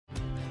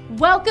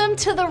Welcome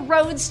to the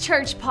Roads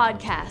Church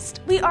podcast.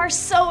 We are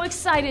so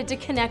excited to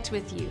connect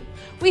with you.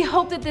 We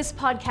hope that this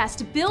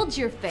podcast builds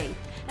your faith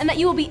and that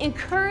you will be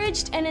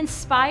encouraged and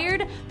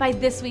inspired by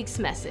this week's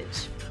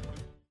message.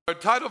 The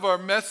title of our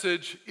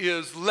message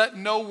is Let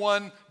No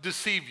One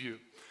Deceive You.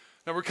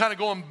 Now we're kind of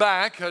going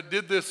back. I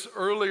did this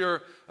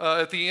earlier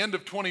at the end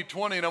of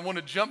 2020, and I want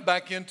to jump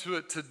back into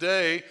it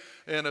today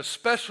in a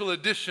special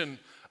edition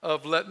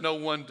of Let No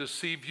One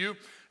Deceive You.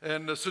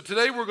 And so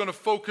today we're going to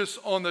focus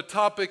on the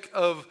topic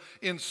of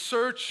in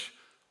search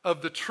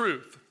of the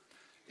truth.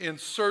 In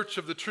search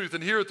of the truth.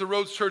 And here at the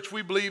Roads Church,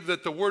 we believe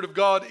that the Word of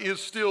God is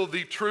still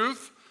the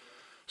truth.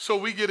 So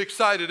we get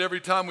excited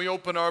every time we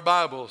open our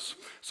Bibles.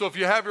 So if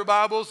you have your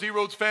Bibles,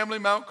 E-Roads family,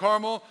 Mount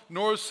Carmel,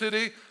 North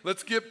City,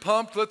 let's get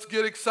pumped, let's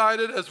get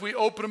excited as we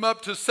open them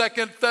up to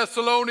 2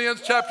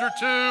 Thessalonians chapter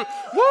 2.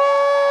 Woo!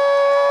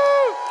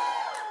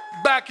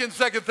 Back in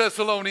 2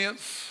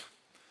 Thessalonians.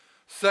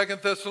 2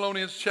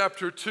 Thessalonians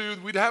chapter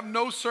 2. We'd have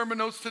no sermon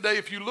notes today.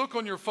 If you look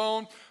on your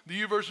phone,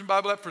 the YouVersion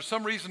Bible app, for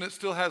some reason it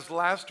still has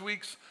last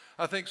week's,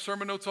 I think,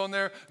 sermon notes on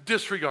there.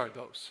 Disregard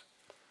those.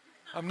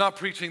 I'm not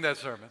preaching that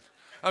sermon.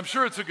 I'm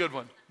sure it's a good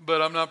one, but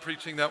I'm not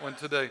preaching that one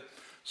today.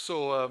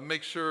 So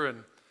make sure,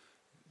 and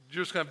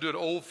you're just going to do it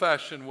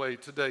old-fashioned way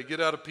today. Get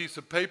out a piece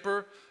of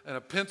paper and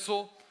a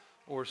pencil,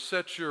 or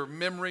set your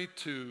memory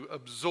to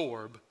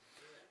absorb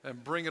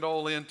and bring it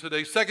all in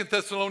today. 2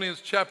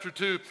 Thessalonians chapter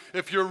 2.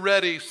 If you're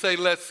ready, say,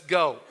 let's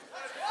go.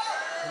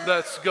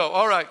 Let's go.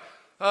 All right.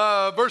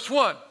 Verse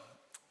 1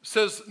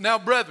 says, Now,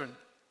 brethren,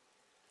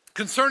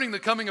 concerning the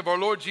coming of our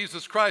Lord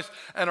Jesus Christ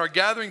and our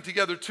gathering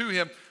together to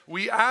him,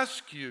 we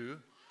ask you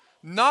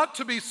not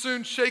to be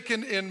soon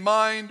shaken in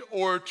mind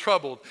or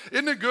troubled.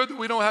 Isn't it good that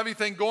we don't have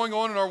anything going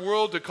on in our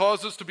world to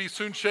cause us to be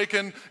soon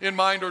shaken in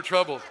mind or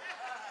troubled?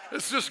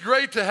 It's just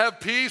great to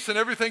have peace and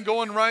everything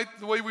going right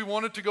the way we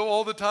want it to go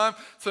all the time.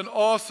 It's an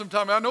awesome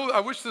time. I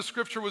wish this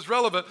scripture was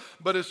relevant,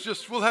 but it's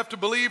just, we'll have to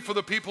believe for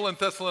the people in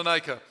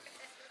Thessalonica.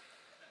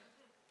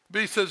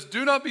 But he says,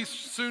 do not be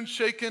soon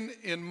shaken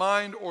in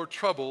mind or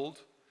troubled,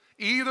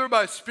 either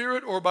by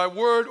spirit or by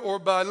word or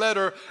by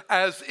letter,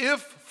 as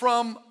if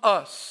from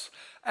us.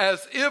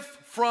 As if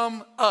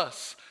from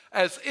us.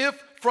 As if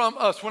from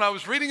us. When I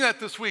was reading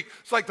that this week,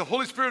 it's like the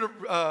Holy Spirit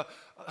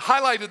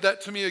highlighted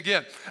that to me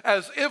again.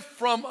 As if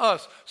from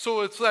us.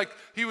 So it's like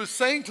he was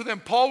saying to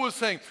them, Paul was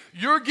saying,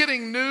 you're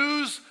getting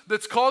news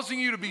that's causing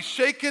you to be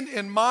shaken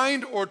in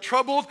mind or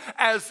troubled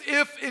as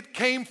if it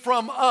came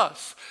from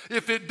us.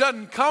 If it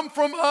doesn't come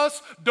from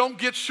us, don't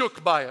get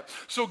shook by it.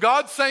 So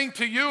God's saying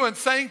to you and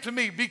saying to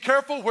me, be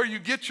careful where you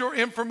get your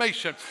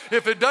information.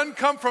 If it doesn't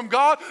come from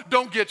God,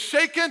 don't get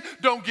shaken,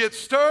 don't get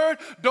stirred,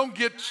 don't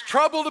get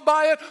troubled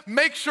by it.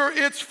 Make sure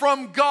it's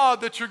from God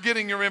that you're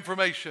getting your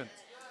information.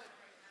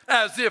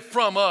 As if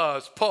from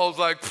us. Paul's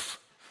like,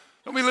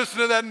 don't we listen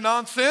to that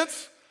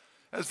nonsense?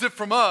 As if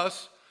from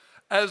us,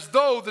 as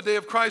though the day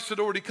of Christ had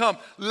already come.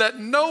 Let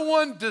no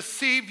one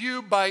deceive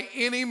you by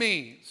any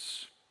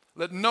means.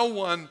 Let no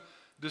one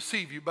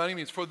deceive you by any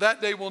means. For that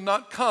day will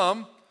not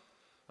come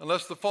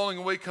unless the falling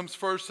away comes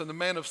first and the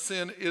man of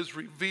sin is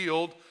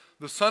revealed,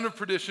 the son of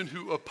perdition,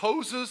 who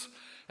opposes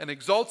and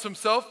exalts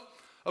himself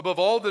above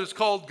all that is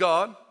called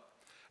God,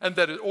 and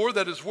that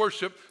is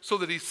worship, so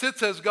that he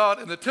sits as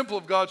God in the temple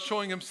of God,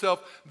 showing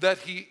himself that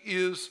he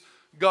is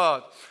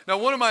God. Now,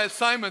 one of my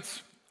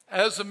assignments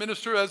as a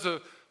minister, as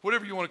a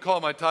whatever you want to call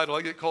my title,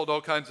 I get called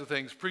all kinds of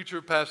things: preacher,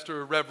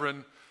 pastor,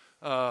 reverend,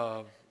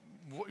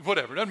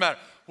 whatever, doesn't matter.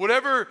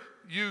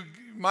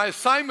 My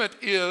assignment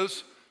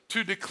is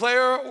to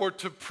declare or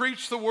to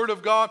preach the word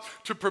of God,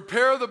 to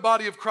prepare the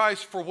body of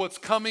Christ for what's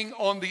coming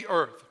on the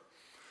earth.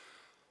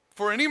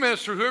 For any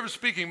minister, whoever's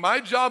speaking, my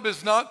job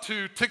is not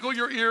to tickle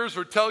your ears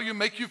or tell you,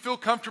 make you feel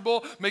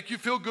comfortable, make you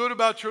feel good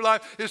about your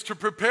life. It's to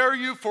prepare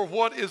you for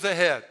what is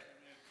ahead.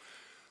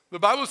 The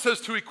Bible says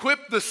to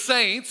equip the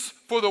saints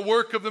for the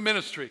work of the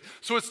ministry.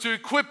 So it's to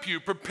equip you,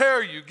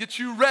 prepare you, get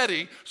you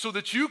ready so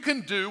that you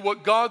can do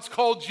what God's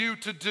called you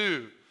to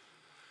do.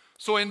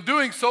 So in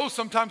doing so,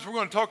 sometimes we're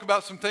going to talk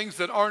about some things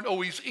that aren't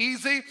always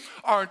easy,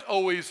 aren't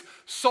always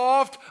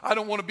soft. I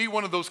don't want to be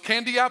one of those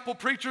candy apple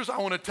preachers. I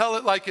want to tell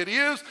it like it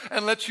is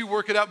and let you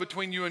work it out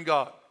between you and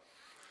God.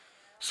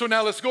 So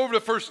now let's go over to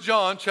 1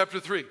 John chapter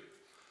 3.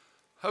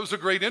 That was a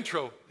great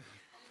intro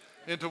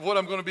into what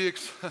I'm going to be.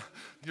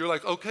 You're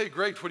like, okay,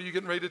 great. What are you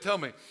getting ready to tell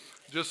me?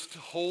 Just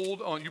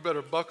hold on. You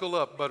better buckle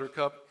up,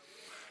 Buttercup.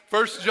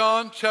 1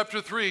 John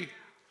chapter 3.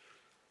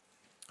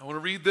 I want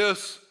to read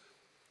this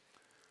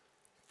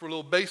for a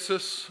little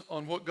basis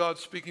on what God's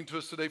speaking to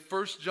us today.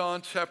 1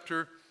 John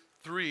chapter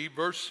 3,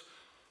 verse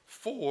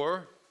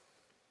 4.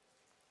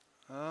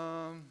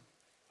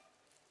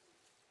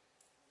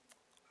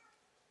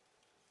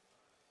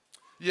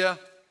 Yeah.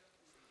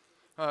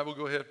 All right, we'll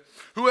go ahead.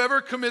 Whoever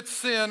commits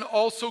sin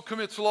also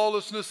commits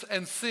lawlessness,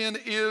 and sin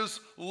is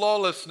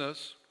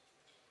lawlessness.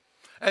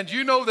 And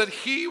you know that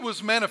he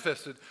was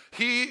manifested.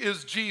 He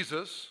is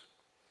Jesus.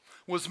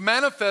 Was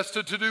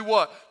manifested to do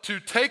what? To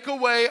take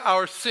away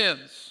our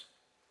sins.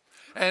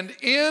 And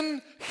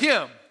in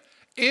him,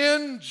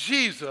 in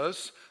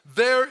Jesus,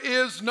 there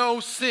is no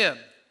sin.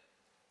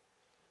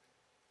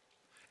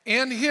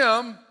 In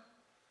him,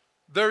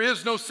 there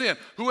is no sin.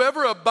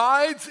 Whoever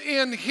abides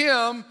in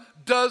him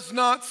does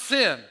not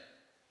sin.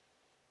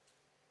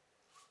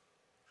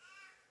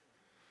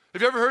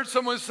 Have you ever heard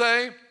someone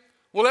say,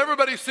 well,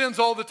 everybody sins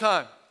all the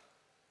time?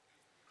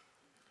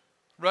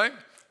 Right?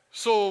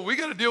 So we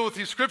got to deal with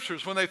these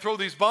scriptures when they throw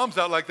these bombs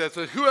out like that.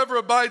 So whoever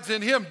abides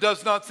in him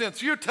does not sin.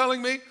 So you're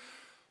telling me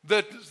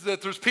that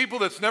there's people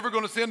that's never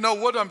going to sin? No,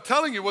 what I'm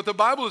telling you, what the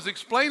Bible is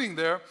explaining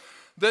there,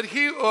 that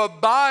he who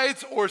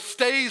abides or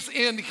stays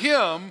in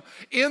him,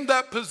 in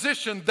that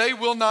position, they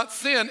will not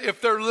sin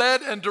if they're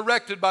led and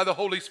directed by the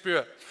Holy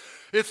Spirit.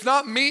 It's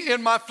not me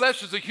in my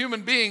flesh as a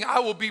human being, I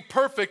will be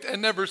perfect and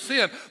never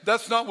sin.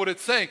 That's not what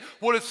it's saying.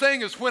 What it's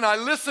saying is when I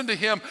listen to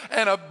him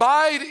and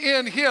abide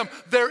in him,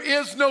 there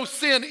is no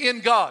sin in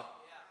God.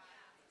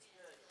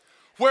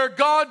 Where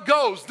God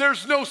goes,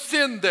 there's no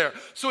sin there.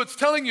 So it's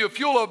telling you if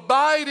you'll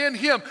abide in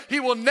him, he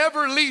will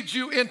never lead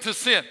you into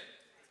sin.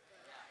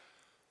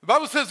 The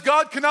Bible says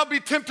God cannot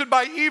be tempted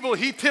by evil.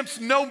 He tempts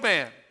no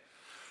man.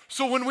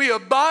 So when we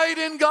abide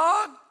in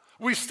God,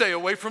 we stay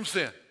away from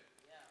sin.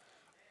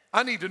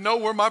 I need to know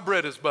where my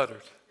bread is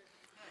buttered.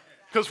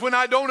 Because when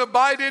I don't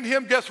abide in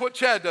him, guess what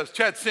Chad does?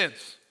 Chad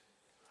sins.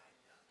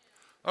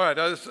 All right,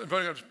 I'm not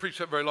going to preach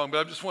that very long,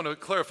 but I just want to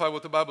clarify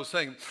what the Bible is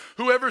saying.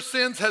 Whoever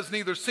sins has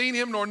neither seen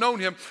him nor known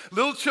him.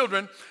 Little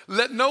children,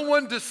 let no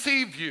one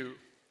deceive you.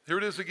 Here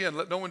it is again,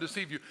 let no one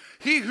deceive you.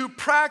 He who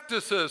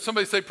practices,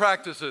 somebody say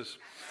practices.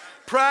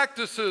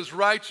 Practices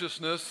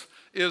righteousness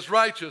is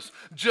righteous,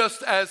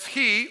 just as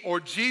he, or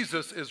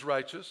Jesus, is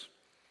righteous.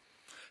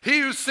 He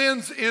who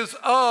sins is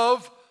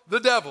of the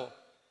devil.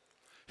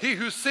 He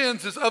who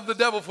sins is of the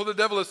devil, for the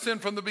devil has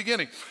sinned from the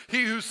beginning.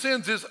 He who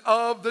sins is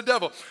of the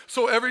devil.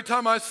 So every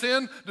time I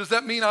sin, does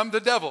that mean I'm the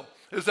devil?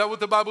 Is that what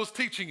the Bible is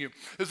teaching you?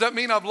 Does that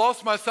mean I've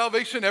lost my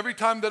salvation every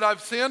time that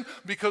I've sinned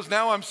because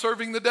now I'm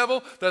serving the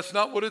devil? That's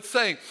not what it's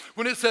saying.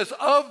 When it says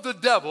of the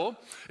devil,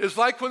 it's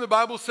like when the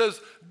Bible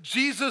says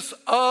Jesus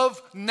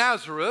of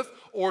Nazareth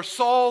or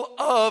Saul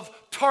of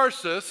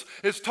Tarsus.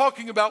 It's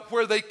talking about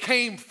where they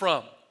came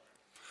from.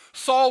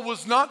 Saul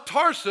was not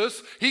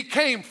Tarsus, he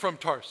came from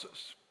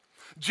Tarsus.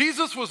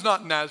 Jesus was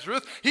not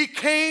Nazareth, he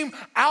came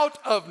out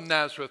of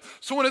Nazareth.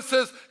 So when it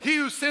says he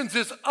who sins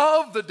is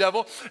of the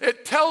devil,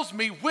 it tells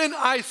me when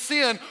I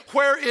sin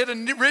where it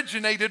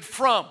originated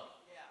from.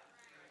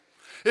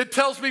 It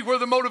tells me where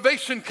the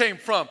motivation came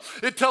from.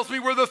 It tells me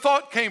where the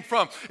thought came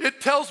from. It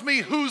tells me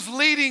who's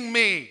leading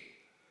me.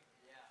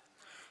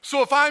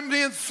 So if I'm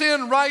in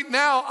sin right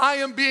now, I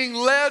am being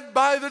led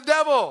by the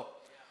devil.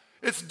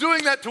 It's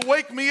doing that to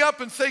wake me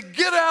up and say,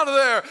 get out of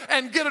there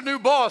and get a new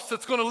boss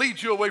that's going to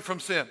lead you away from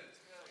sin.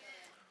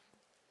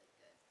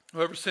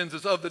 Whoever sins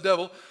is of the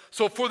devil.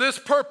 So for this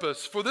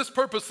purpose,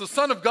 the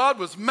Son of God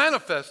was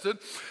manifested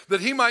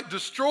that he might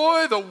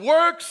destroy the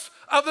works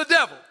of the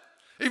devil.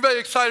 Anybody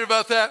excited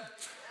about that?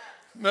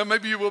 Well,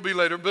 maybe you will be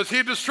later. But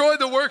he destroyed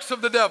the works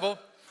of the devil.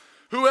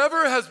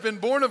 Whoever has been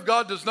born of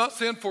God does not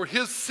sin, for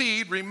his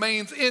seed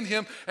remains in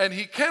him, and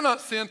he cannot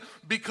sin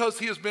because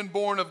he has been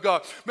born of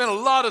God. Man, a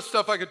lot of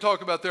stuff I could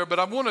talk about there, but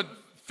I want to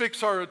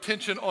fix our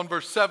attention on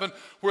verse 7,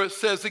 where it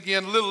says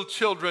again, little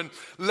children,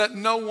 let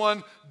no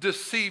one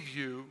deceive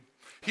you.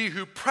 He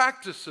who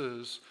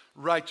practices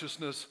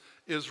righteousness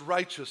is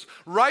righteous.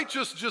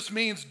 Righteous just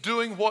means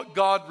doing what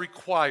God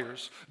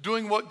requires,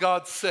 doing what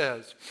God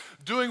says,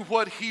 doing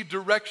what he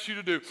directs you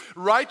to do.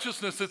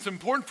 Righteousness, it's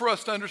important for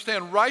us to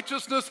understand,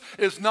 righteousness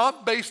is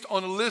not based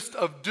on a list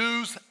of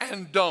do's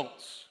and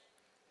don'ts.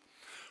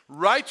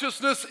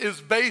 Righteousness is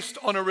based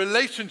on a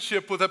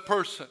relationship with a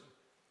person.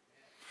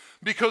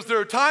 Because there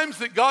are times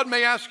that God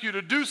may ask you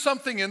to do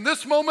something in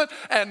this moment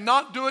and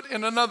not do it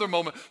in another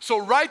moment. So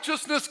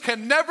righteousness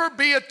can never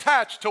be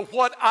attached to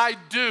what I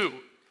do.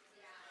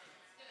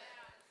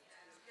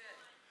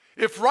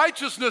 If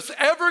righteousness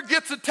ever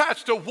gets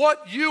attached to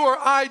what you or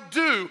I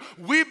do,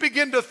 we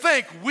begin to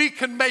think we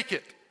can make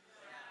it.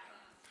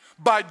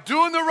 By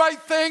doing the right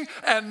thing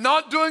and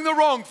not doing the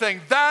wrong thing.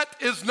 That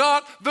is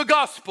not the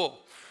gospel.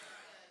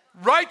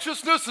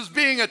 Righteousness is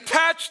being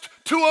attached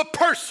to a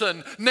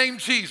person named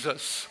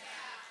Jesus.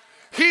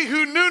 He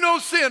who knew no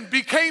sin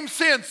became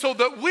sin so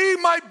that we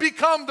might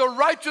become the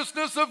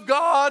righteousness of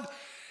God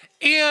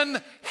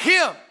in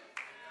him.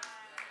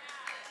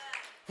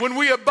 When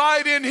we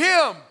abide in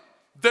him,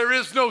 there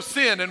is no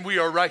sin and we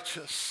are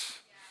righteous.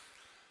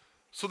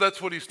 So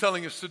that's what he's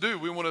telling us to do.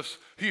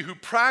 He who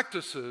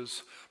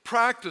practices.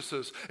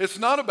 It's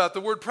not about,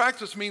 the word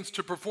practice means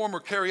to perform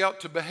or carry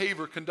out, to behave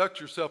or conduct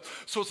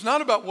yourself. So it's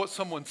not about what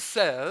someone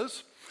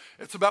says.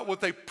 It's about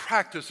what they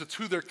practice. It's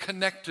who they're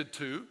connected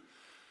to.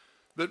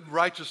 That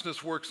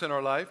righteousness works in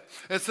our life.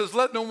 And it says,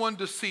 let no one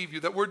deceive you.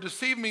 That word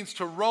deceive means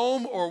to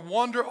roam or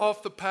wander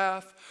off the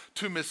path,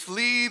 to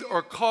mislead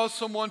or cause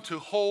someone to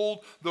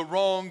hold the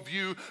wrong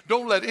view.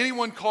 Don't let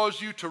anyone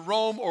cause you to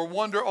roam or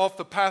wander off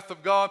the path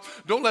of God.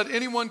 Don't let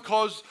anyone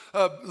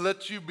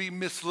let you be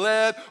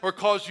misled or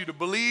cause you to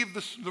believe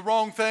the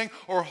wrong thing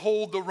or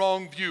hold the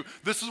wrong view.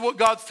 This is what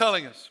God's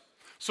telling us.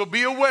 So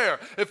be aware.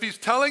 If he's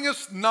telling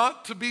us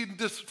not to be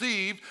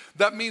deceived,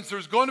 that means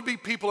there's going to be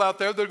people out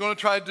there that are going to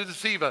try to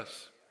deceive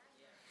us.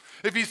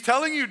 If he's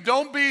telling you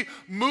don't be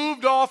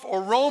moved off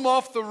or roam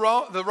off the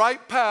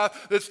right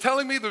path, that's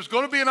telling me there's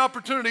going to be an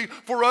opportunity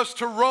for us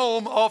to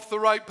roam off the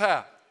right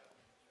path.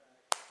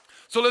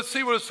 So let's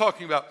see what it's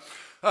talking about.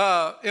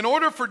 In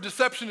order for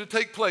deception to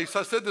take place,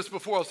 I said this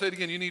before, I'll say it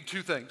again, you need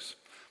two things.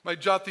 You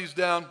might jot these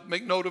down,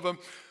 make note of them.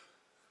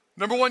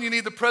 Number one, you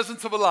need the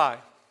presence of a lie.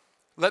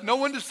 Let no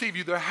one deceive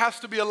you. There has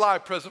to be a lie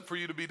present for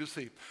you to be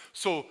deceived.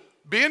 So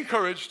be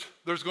encouraged.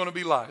 There's going to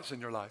be lies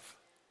in your life.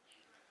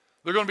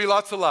 There are going to be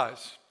lots of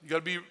lies. You got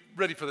to be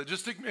ready for that.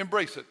 Just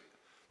embrace it.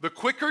 The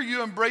quicker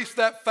you embrace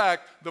that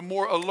fact, the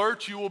more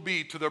alert you will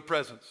be to their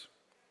presence.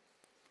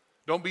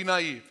 Don't be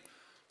naive.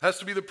 It has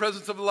to be the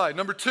presence of a lie.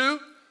 Number two,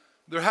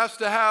 there has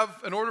to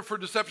have, in order for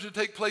deception to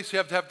take place, you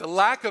have to have the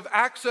lack of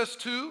access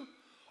to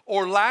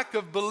or lack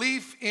of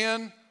belief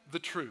in the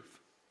truth.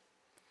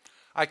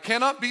 I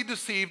cannot be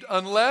deceived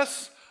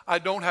unless I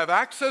don't have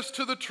access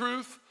to the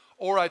truth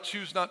or I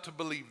choose not to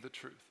believe the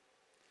truth.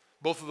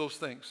 Both of those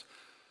things.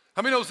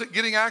 How many knows that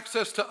getting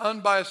access to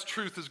unbiased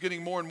truth is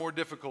getting more and more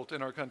difficult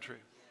in our country?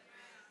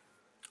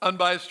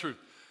 Unbiased truth.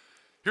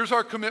 Here's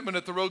our commitment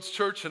at the Roads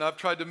Church, and I've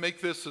tried to make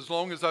this as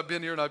long as I've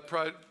been here, and I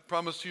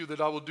promise you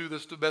that I will do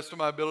this to the best of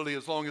my ability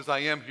as long as I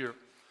am here.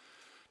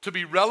 To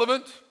be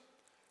relevant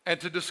and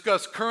to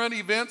discuss current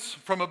events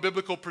from a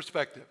biblical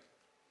perspective.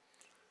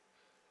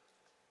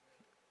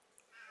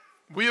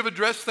 We have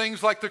addressed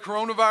things like the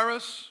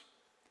coronavirus.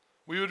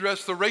 We've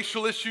addressed the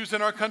racial issues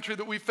in our country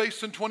that we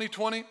faced in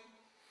 2020.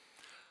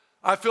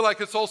 I feel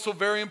like it's also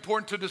very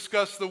important to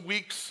discuss the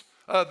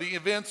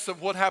events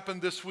of what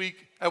happened this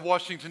week at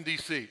Washington,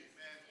 D.C.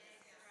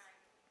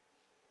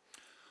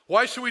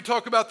 Why should we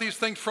talk about these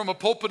things from a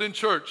pulpit in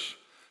church?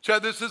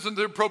 Chad, this isn't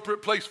the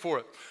appropriate place for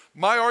it.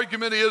 My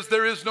argument is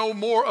there is no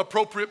more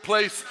appropriate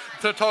place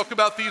to talk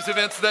about these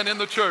events than in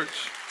the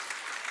church.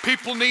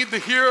 People need to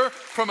hear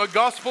from a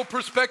gospel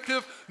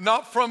perspective,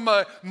 not from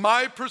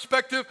my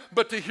perspective,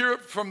 but to hear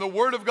it from the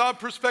Word of God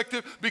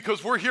perspective,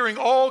 because we're hearing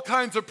all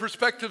kinds of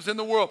perspectives in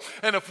the world.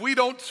 And if we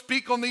don't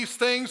speak on these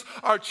things,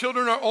 our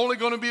children are only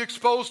going to be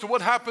exposed to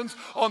what happens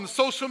on the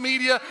social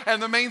media and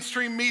the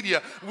mainstream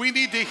media. We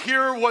need to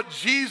hear what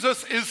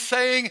Jesus is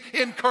saying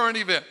in current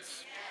events.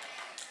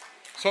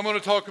 So I'm going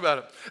to talk about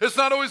it. It's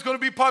not always going to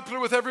be popular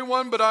with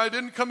everyone, but I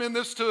didn't come in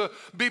this to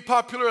be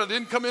popular. I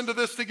didn't come into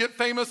this to get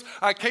famous.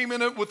 I came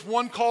in it with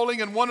one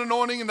calling and one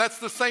anointing, and that's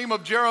the same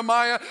of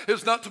Jeremiah,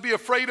 is not to be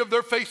afraid of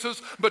their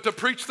faces, but to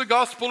preach the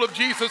gospel of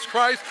Jesus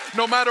Christ,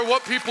 no matter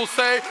what people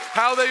say,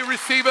 how they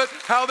receive it,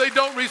 how they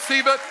don't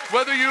receive it,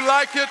 whether you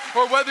like it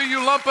or whether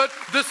you lump it.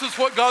 This is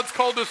what God's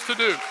called us to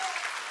do.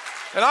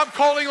 And I'm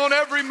calling on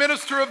every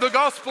minister of the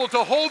gospel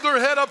to hold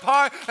their head up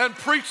high and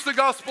preach the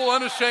gospel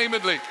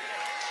unashamedly.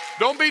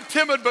 Don't be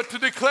timid, but to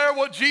declare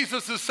what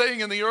Jesus is saying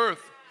in the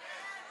earth.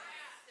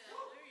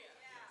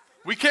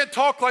 We can't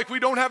talk like we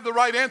don't have the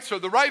right answer.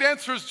 The right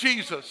answer is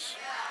Jesus.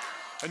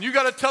 And you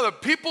got to tell them,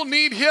 people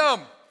need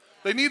Him.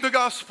 They need the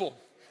gospel.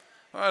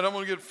 All right, I'm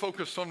going to get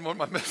focused on what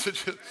my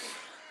message is.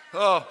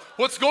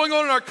 What's going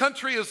on in our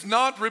country is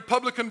not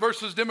Republican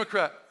versus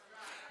Democrat.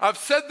 I've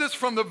said this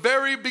from the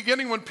very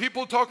beginning when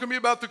people talk to me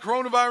about the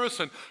coronavirus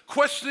and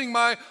questioning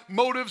my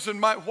motives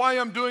and why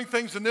I'm doing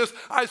things in this.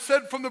 I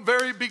said from the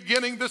very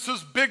beginning, this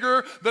is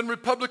bigger than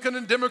Republican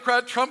and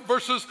Democrat, Trump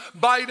versus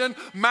Biden,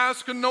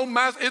 mask and no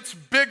mask. It's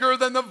bigger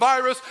than the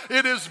virus.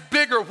 It is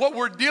bigger. What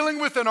we're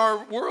dealing with in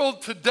our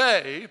world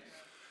today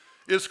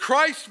is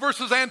Christ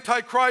versus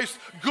Antichrist,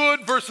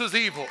 good versus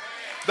evil.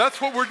 That's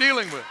what we're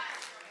dealing with.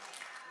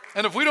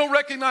 And if we don't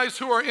recognize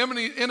who our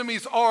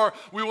enemies are,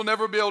 we will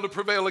never be able to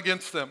prevail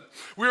against them.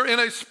 We're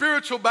in a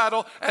spiritual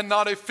battle and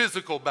not a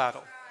physical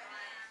battle.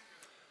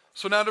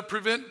 So now to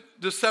prevent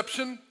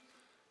deception,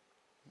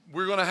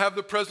 we're going to have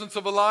the presence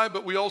of a lie,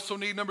 but we also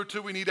need, number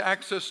two, we need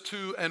access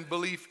to and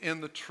belief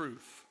in the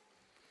truth.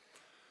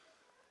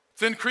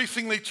 It's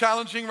increasingly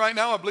challenging right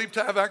now, I believe,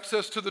 to have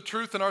access to the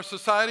truth in our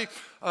society.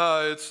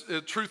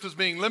 Truth is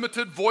being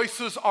limited.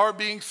 Voices are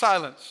being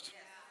silenced.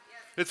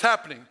 It's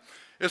happening.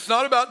 It's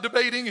not about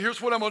debating.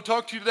 Here's what I'm going to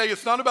talk to you today.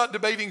 It's not about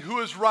debating who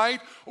is right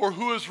or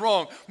who is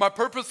wrong. My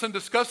purpose in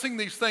discussing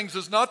these things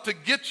is not to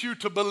get you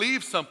to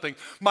believe something.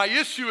 My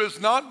issue is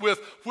not with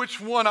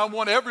which one I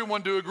want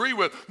everyone to agree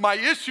with. My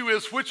issue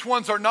is which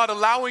ones are not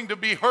allowing to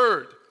be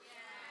heard.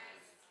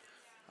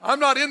 I'm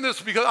not in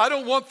this because I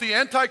don't want the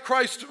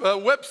Antichrist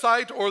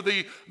website or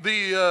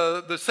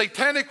the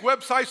satanic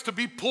websites to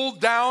be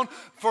pulled down,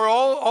 for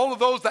all of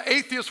those, the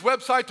atheist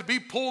website to be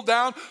pulled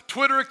down,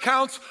 Twitter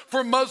accounts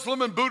for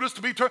Muslim and Buddhist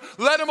to be turned.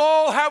 Let them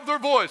all have their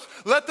voice.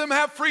 Let them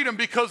have freedom,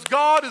 because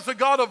God is a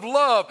God of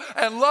love,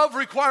 and love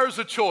requires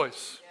a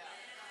choice.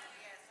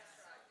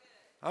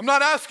 I'm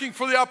not asking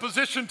for the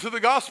opposition to the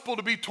gospel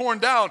to be torn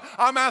down.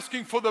 I'm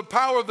asking for the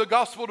power of the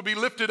gospel to be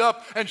lifted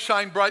up and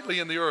shine brightly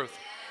in the earth.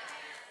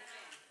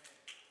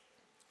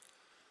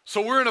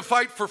 So we're in a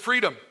fight for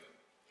freedom.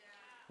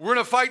 We're in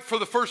a fight for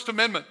the First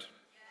Amendment.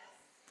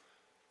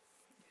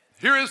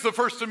 Here is the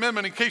First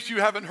Amendment in case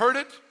you haven't heard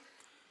it,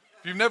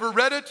 if you've never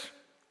read it,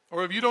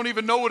 or if you don't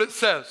even know what it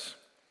says.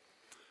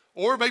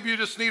 Or maybe you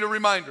just need a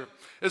reminder.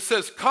 It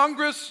says,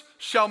 Congress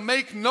shall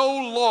make no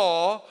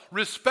law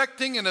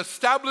respecting an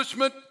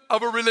establishment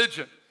of a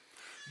religion.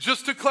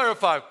 Just to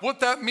clarify what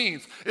that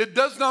means, it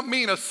does not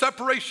mean a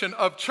separation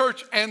of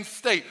church and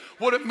state.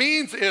 What it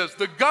means is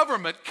the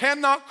government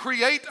cannot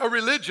create a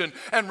religion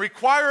and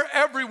require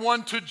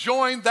everyone to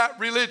join that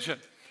religion.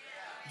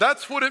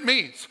 That's what it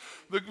means.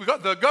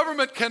 The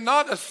government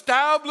cannot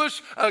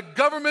establish a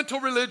governmental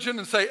religion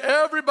and say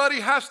everybody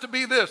has to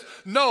be this.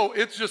 No,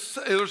 it's just,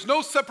 there's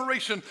no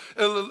separation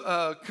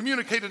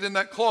communicated in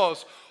that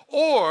clause.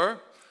 Or,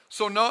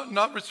 so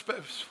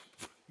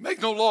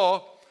make no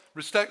law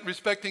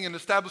respecting an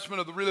establishment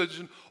of the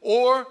religion,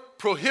 or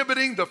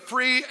prohibiting the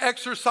free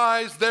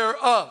exercise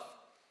thereof,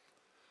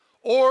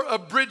 or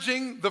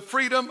abridging the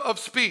freedom of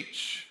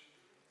speech,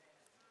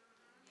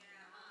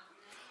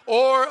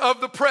 or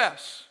of the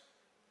press,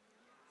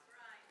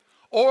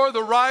 or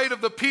the right of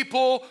the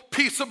people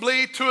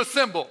peaceably to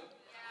assemble.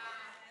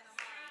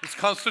 This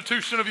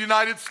Constitution of the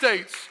United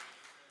States.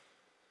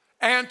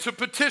 And to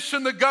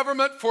petition the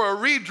government for a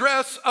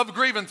redress of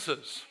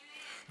grievances.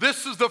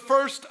 This is the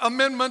First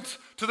Amendment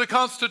to the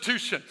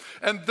Constitution.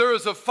 And there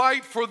is a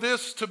fight for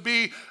this to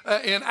be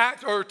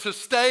to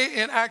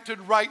stay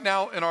enacted right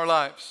now in our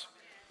lives.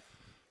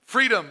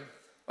 Freedom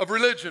of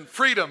religion,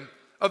 freedom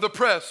of the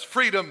press,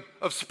 freedom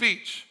of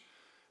speech.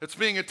 It's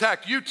being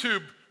attacked.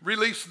 YouTube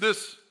released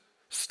this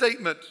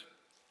statement.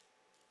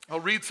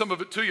 I'll read some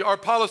of it to you. Our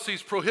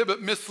policies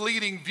prohibit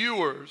misleading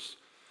viewers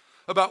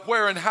about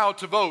where and how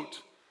to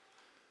vote.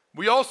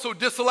 We also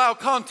disallow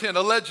content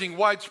alleging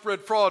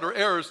widespread fraud or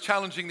errors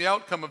challenging the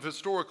outcome of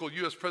historical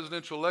U.S.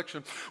 presidential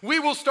election. We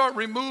will start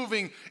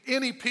removing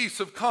any piece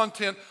of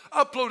content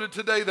uploaded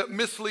today that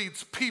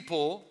misleads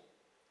people.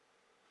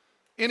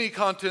 Any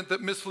content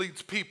that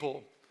misleads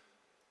people.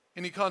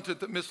 Any content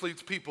that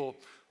misleads people.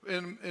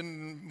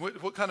 And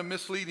what kind of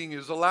misleading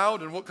is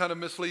allowed and what kind of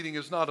misleading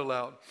is not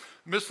allowed.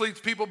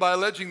 Misleads people by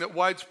alleging that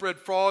widespread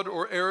fraud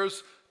or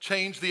errors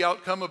change the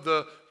outcome of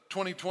the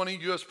 2020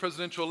 U.S.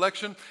 presidential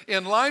election.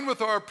 In line with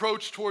our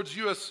approach towards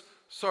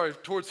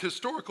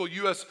historical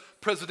U.S.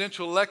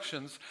 presidential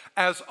elections,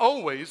 as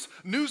always,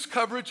 news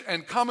coverage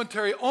and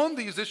commentary on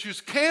these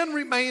issues can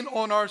remain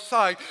on our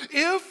site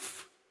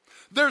if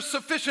there's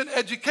sufficient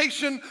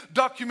education,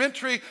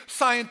 documentary,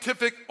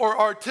 scientific, or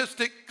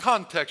artistic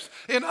context.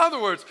 In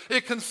other words,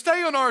 it can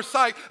stay on our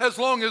site as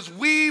long as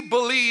we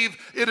believe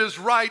it is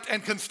right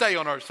and can stay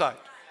on our site.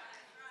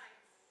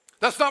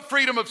 That's not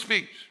freedom of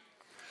speech.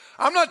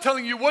 I'm not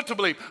telling you what to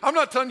believe. I'm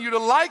not telling you to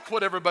like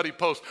what everybody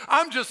posts.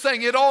 I'm just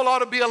saying it all ought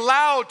to be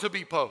allowed to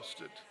be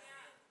posted.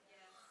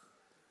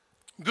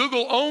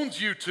 Google owns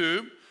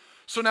YouTube,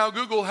 so now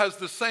Google has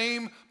the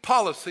same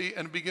policy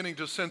and beginning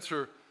to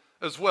censor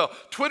as well.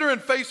 Twitter and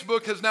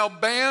Facebook has now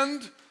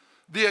banned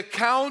the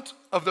account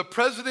of the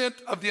President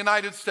of the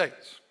United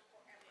States.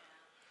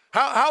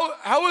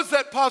 How is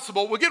that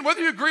possible? Again, whether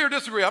you agree or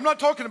disagree, I'm not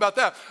talking about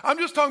that. I'm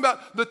just talking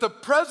about that the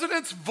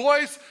president's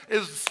voice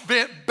is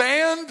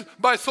banned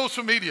by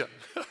social media.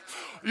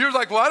 You're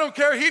like, well, I don't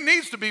care. He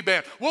needs to be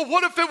banned. Well,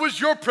 what if it was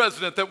your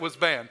president that was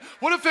banned?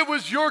 What if it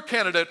was your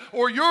candidate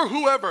or your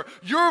whoever,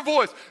 your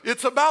voice?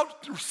 It's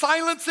about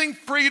silencing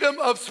freedom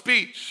of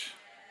speech.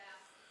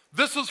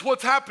 This is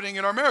what's happening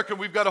in America.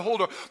 We've got to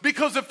hold on.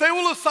 Because if they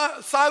will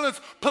silence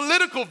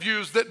political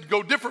views that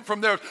go different from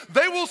theirs,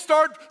 they will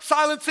start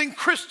silencing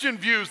Christian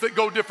views that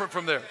go different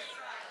from theirs.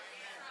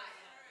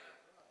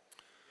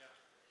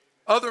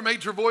 Other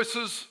major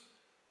voices,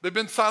 they've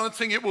been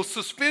silencing. It will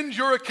suspend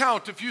your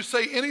account if you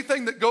say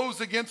anything that goes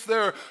against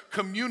their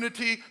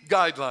community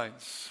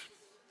guidelines.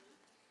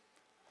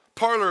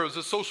 Parler, as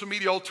a social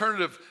media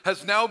alternative,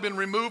 has now been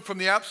removed from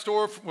the App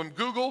Store from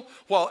Google,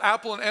 while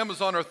Apple and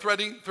Amazon are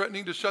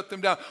threatening to shut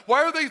them down.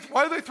 Why are they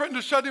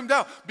threatening to shut him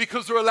down?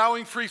 Because they're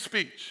allowing free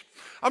speech.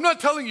 I'm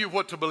not telling you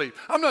what to believe.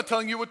 I'm not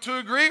telling you what to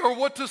agree or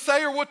what to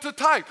say or what to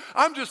type.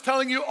 I'm just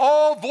telling you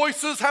all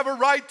voices have a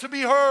right to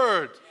be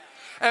heard.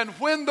 And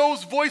when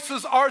those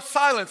voices are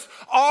silenced,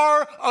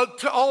 our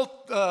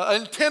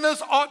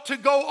antennas ought to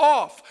go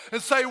off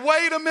and say,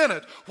 wait a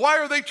minute, why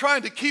are they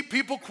trying to keep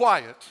people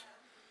quiet?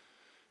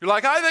 You're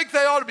like, I think they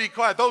ought to be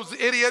quiet, those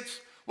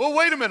idiots. Well,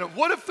 wait a minute.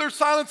 What if they're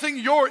silencing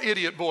your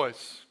idiot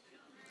voice?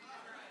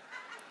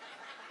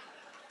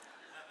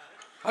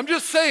 I'm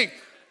just saying,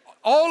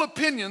 all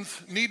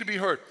opinions need to be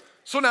heard.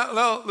 So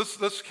now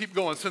let's keep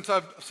going. Since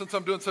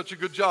I'm doing such a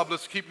good job,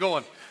 let's keep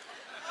going.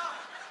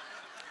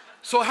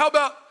 So how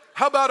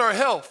about our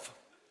health?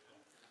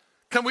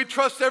 Can we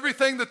trust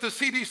everything that the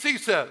CDC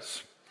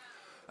says?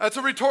 That's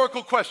a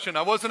rhetorical question.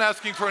 I wasn't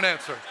asking for an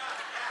answer.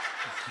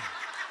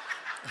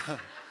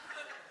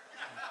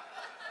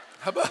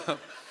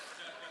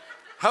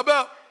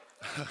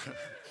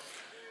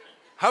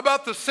 How How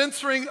about the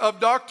censoring of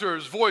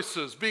doctors'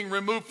 voices being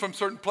removed from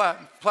certain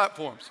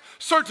platforms?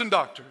 Certain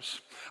doctors.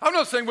 I'm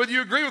not saying whether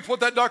you agree with what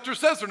that doctor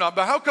says or not,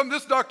 but how come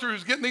this doctor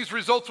who's getting these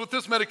results with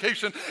this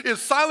medication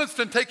is silenced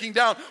and taken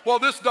down while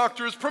this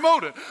doctor is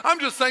promoted?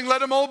 I'm just saying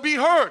let them all be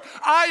heard.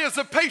 I, as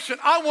a patient,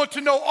 I want to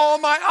know all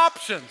my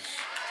options.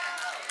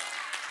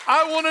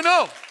 I want to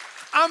know.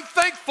 I'm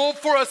thankful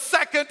for a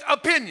second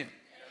opinion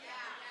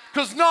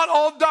because not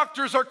all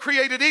doctors are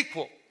created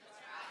equal.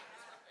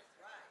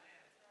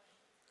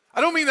 I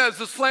don't mean that as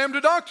a slam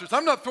to doctors.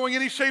 I'm not throwing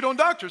any shade on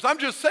doctors. I'm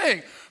just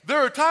saying there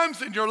are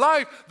times in your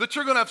life that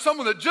you're going to have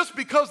someone that just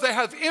because they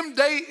have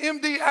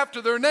MD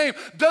after their name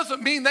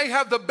doesn't mean they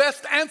have the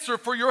best answer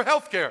for your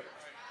health care.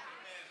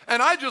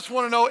 And I just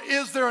want to know,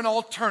 is there an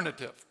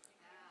alternative?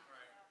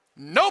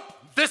 Nope,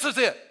 this is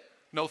it.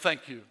 No,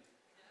 thank you.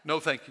 No,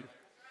 thank you.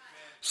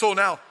 So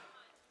now,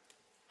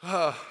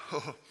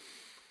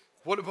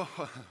 what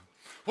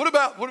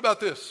about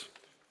this?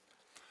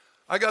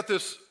 I got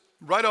this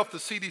right off the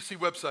CDC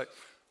website.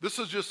 This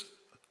is just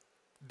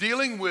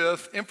dealing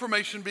with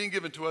information being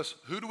given to us.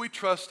 Who do we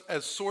trust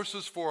as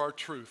sources for our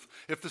truth?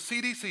 If the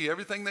CDC,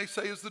 everything they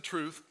say is the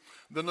truth,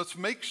 then let's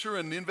make sure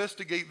and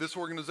investigate this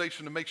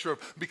organization to make sure,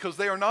 because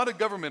they are not a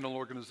governmental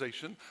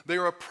organization, they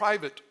are a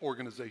private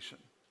organization.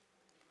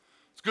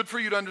 It's good for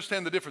you to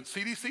understand the difference.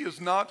 CDC is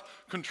not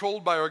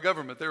controlled by our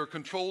government. They are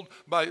controlled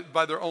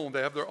by their own.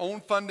 They have their own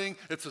funding.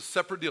 It's a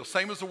separate deal,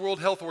 same as the World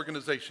Health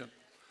Organization.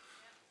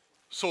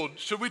 So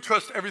should we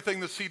trust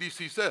everything the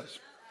CDC says?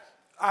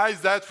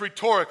 That's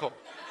rhetorical.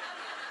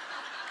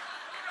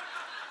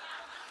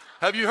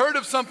 Have you heard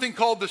of something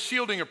called the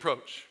shielding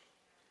approach?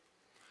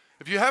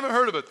 If you haven't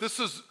heard of it,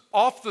 this is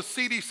off the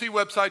CDC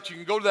website. You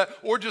can go to that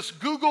or just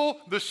Google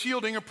the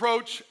shielding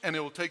approach and it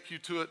will take you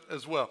to it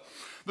as well.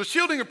 The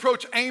shielding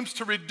approach aims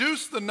to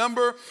reduce the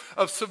number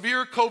of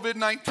severe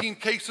COVID-19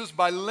 cases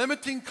by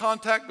limiting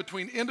contact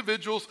between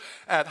individuals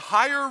at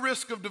higher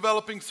risk of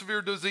developing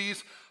severe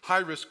disease,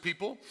 high-risk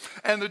people,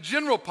 and the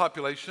general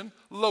population,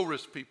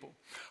 low-risk people.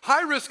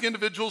 High-risk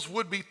individuals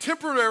would be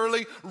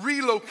temporarily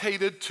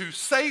relocated to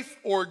safe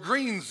or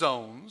green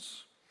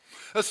zones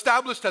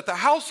established at the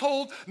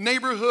household,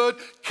 neighborhood,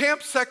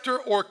 camp sector,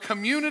 or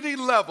community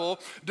level,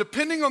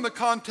 depending on the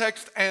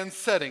context and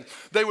setting.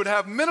 They would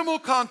have minimal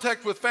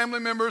contact with family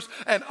members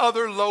and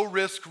other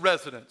low-risk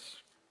residents.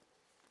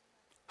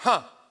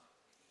 I'll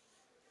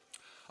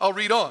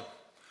read on.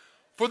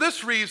 For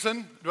this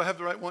reason, do I have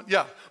the right one?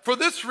 Yeah. For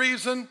this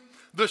reason,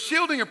 the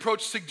shielding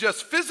approach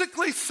suggests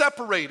physically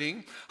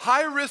separating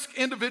high-risk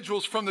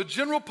individuals from the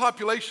general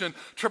population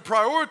to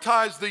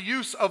prioritize the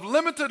use of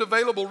limited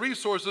available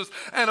resources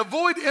and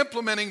avoid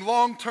implementing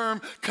long-term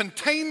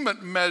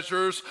containment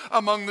measures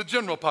among the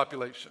general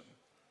population.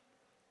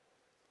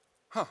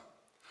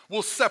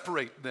 We'll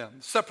separate them,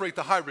 separate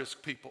the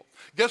high-risk people.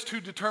 Guess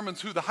who determines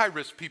who the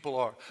high-risk people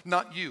are?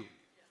 Not you.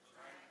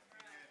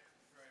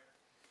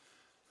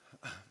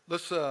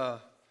 Let's going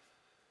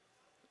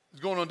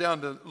on down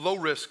to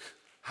low-risk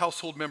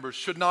household members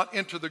should not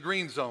enter the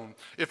green zone.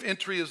 If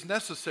entry is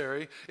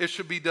necessary, it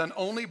should be done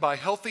only by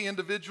healthy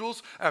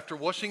individuals after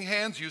washing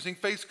hands, using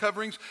face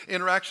coverings.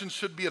 Interactions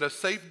should be at a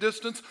safe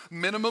distance.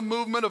 Minimum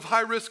movement of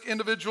high-risk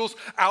individuals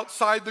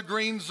outside the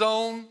green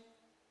zone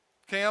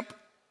camp.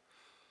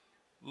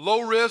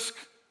 Low-risk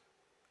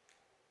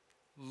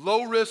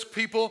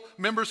people,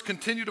 members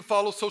continue to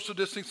follow social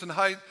distancing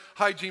and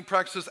hygiene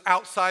practices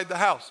outside the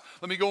house.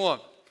 Let me go on.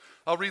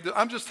 I'll read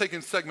I'm just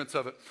taking segments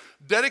of it.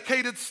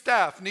 Dedicated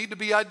staff need to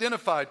be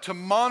identified to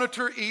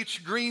monitor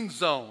each green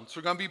zone. So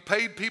we're going to be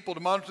paid people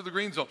to monitor the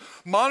green zone.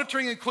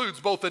 Monitoring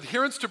includes both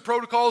adherence to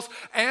protocols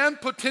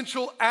and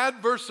potential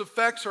adverse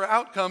effects or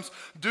outcomes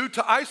due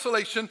to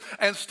isolation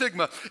and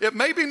stigma. It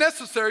may be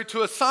necessary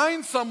to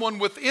assign someone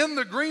within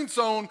the green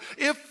zone,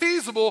 if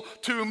feasible,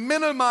 to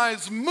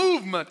minimize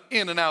movement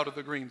in and out of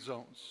the green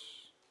zones.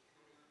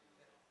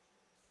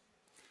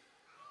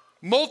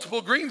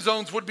 Multiple green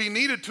zones would be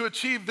needed to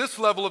achieve this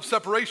level of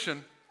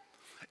separation,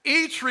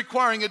 each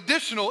requiring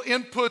additional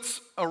inputs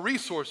or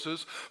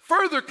resources.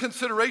 Further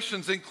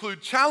considerations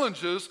include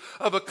challenges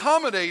of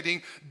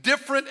accommodating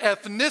different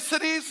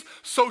ethnicities,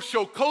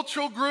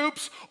 socio-cultural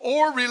groups,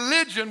 or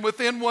religion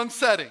within one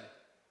setting.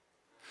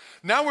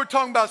 Now we're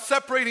talking about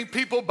separating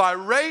people by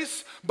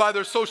race, by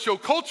their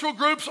socio-cultural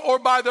groups, or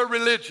by their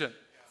religion.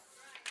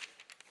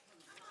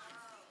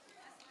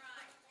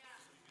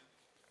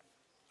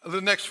 The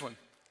next one.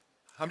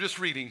 I'm just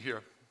reading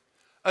here.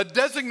 A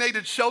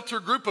designated shelter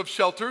group of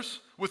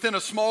shelters within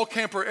a small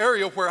camper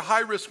area where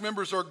high-risk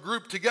members are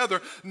grouped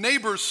together.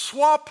 Neighbors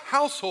swap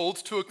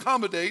households to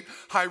accommodate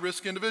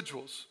high-risk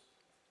individuals.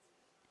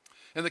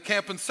 In the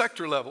camp and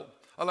sector level,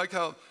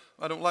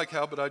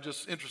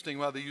 interesting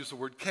why they use the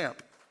word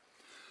camp.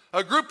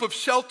 A group of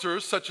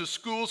shelters, such as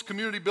schools,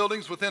 community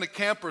buildings within a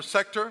camp or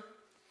sector,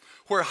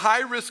 where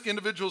high-risk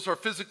individuals are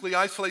physically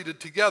isolated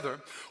together,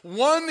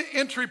 one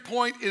entry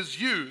point is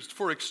used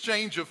for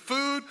exchange of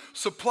food,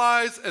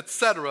 supplies,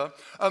 etc.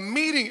 A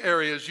meeting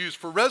area is used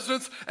for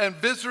residents and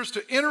visitors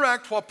to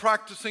interact while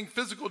practicing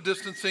physical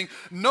distancing.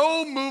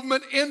 No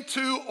movement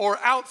into or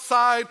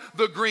outside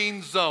the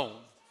green zone.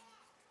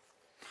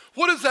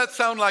 What does that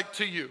sound like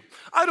to you?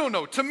 I don't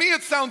know. To me,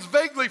 it sounds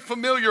vaguely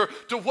familiar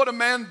to what a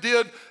man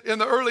did in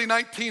the early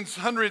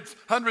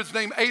 1900s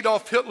named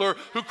Adolf Hitler,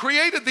 who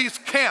created these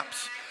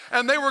camps,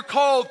 and they were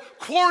called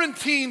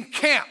quarantine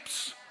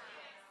camps.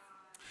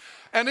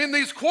 And in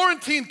these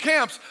quarantine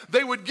camps,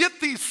 they would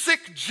get these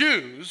sick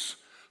Jews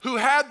who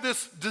had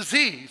this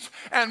disease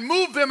and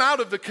move them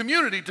out of the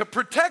community to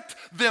protect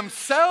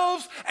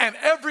themselves and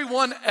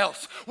everyone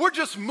else. We're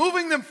just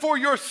moving them for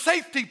your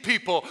safety,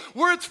 people,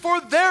 where it's for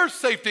their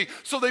safety.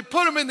 So they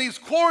put them in these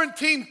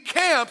quarantine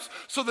camps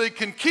so they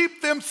can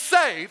keep them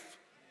safe.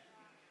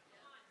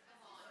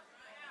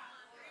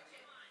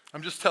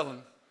 I'm just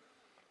telling.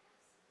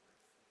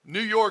 New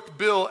York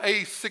Bill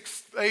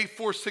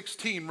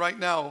A416 right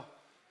now,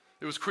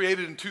 it was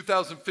created in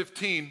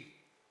 2015,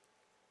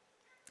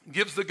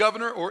 gives the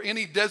governor or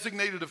any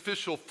designated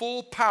official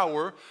full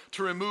power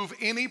to remove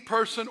any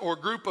person or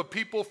group of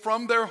people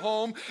from their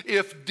home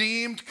if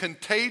deemed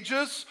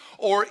contagious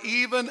or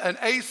even an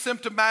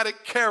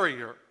asymptomatic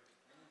carrier,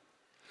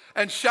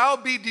 and shall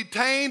be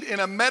detained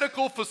in a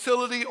medical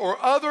facility or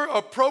other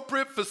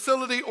appropriate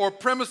facility or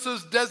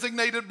premises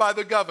designated by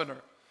the governor.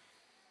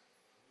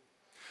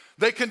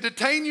 They can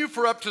detain you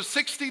for up to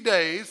 60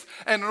 days,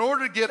 and in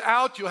order to get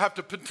out, you'll have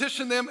to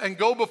petition them and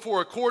go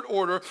before a court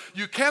order.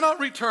 You cannot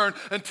return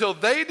until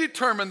they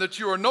determine that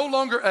you are no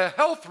longer a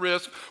health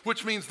risk,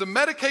 which means the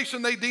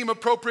medication they deem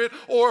appropriate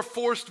or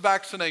forced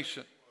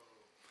vaccination.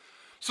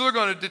 So they're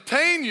going to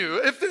detain you.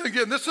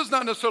 Again, this is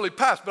not necessarily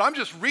passed, but I'm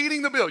just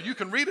reading the bill. You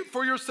can read it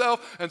for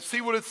yourself and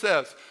see what it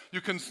says. You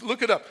can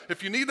look it up.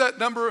 If you need that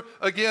number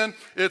again,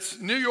 it's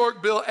New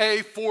York Bill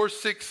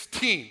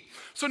A416.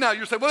 So now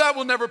you're saying, well, that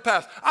will never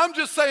pass. I'm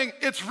just saying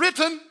it's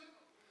written,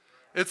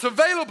 it's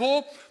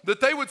available, that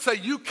they would say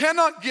you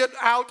cannot get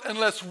out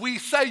unless we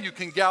say you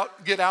can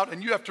get out,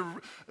 and you have to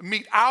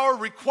meet our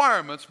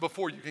requirements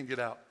before you can get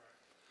out.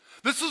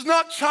 This is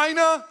not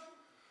China.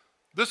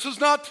 This is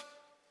not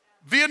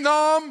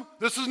Vietnam.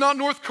 This is not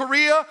North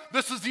Korea.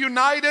 This is the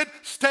United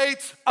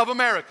States of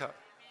America.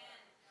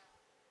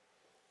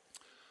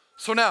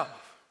 So now,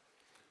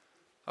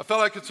 I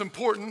felt like it's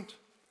important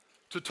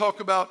to talk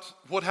about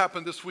what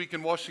happened this week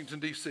in Washington,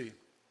 D.C.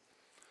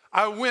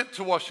 I went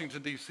to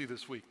Washington, D.C.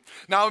 this week.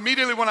 Now,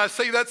 immediately when I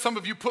say that, some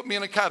of you put me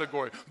in a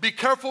category. Be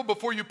careful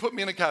before you put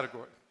me in a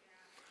category.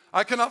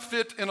 I cannot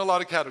fit in a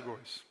lot of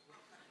categories,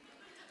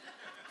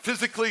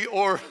 physically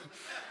or...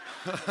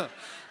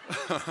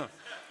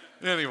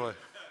 Anyway,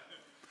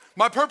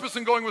 my purpose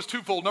in going was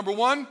twofold. Number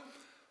one,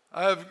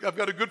 I've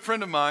got a good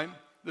friend of mine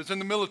that's in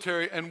the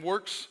military and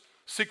works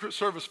Secret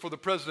Service for the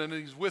president,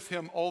 and he's with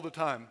him all the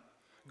time,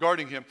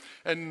 guarding him.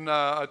 And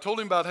I told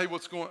him about, hey,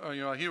 what's going on?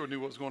 You know, he knew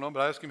what was going on, but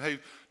I asked him, hey,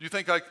 do you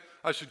think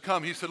I should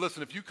come? He said,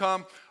 listen, if you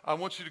come, I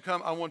want you to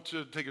come. I want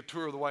to take a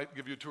tour of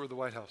give you a tour of the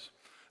White House.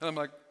 And I'm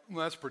like,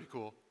 well, that's pretty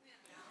cool.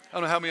 I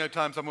don't know how many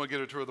times I'm going to get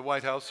a tour of the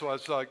White House, so I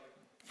was like,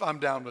 I'm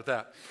down with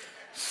that.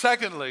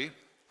 Secondly,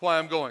 why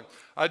I'm going.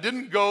 I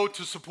didn't go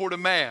to support a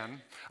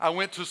man. I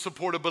went to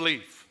support a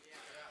belief.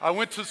 I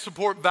went to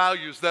support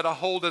values that I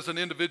hold as an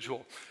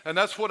individual. And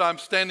that's what I'm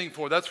standing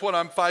for. That's what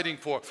I'm fighting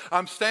for.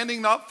 I'm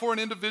standing not for an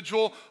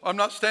individual. I'm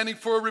not standing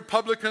for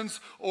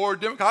Republicans or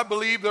Democrats. I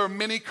believe there are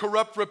many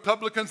corrupt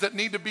Republicans that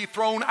need to be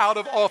thrown out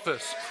of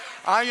office.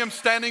 I am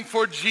standing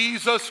for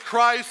Jesus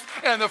Christ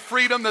and the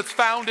freedom that's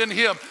found in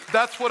Him.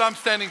 That's what I'm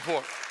standing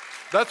for.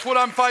 That's what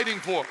I'm fighting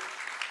for.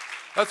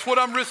 That's what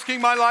I'm risking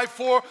my life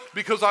for,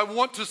 because I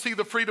want to see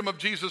the freedom of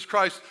Jesus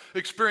Christ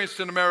experienced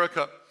in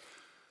America.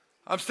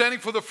 I'm standing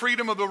for the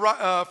freedom and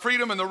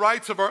the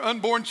rights of our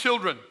unborn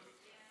children.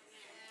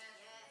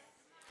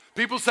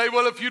 People say,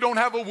 well, if you don't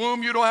have a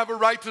womb, you don't have a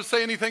right to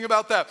say anything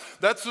about that.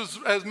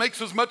 That makes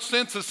as much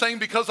sense as saying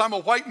because I'm a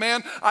white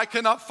man, I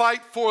cannot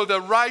fight for the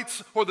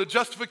rights or the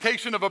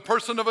justification of a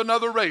person of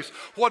another race.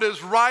 What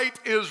is right,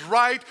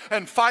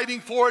 and fighting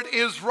for it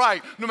is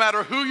right. No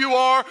matter who you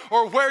are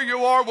or where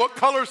you are, what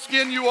color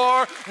skin you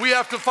are, we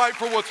have to fight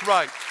for what's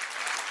right.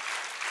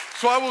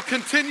 So I will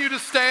continue to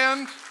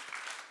stand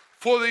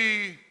for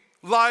the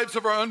lives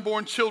of our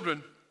unborn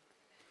children.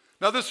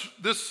 Now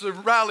this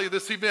rally,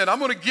 this event, I'm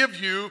going to give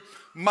you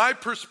my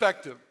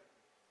perspective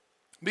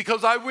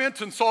because I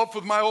went and saw it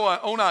with my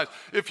own eyes.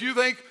 If you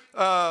think,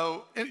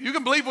 you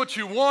can believe what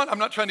you want. I'm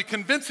not trying to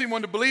convince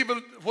anyone to believe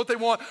what they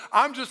want.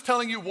 I'm just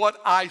telling you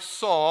what I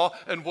saw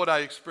and what I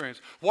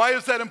experienced. Why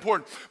is that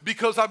important?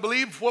 Because I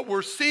believe what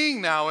we're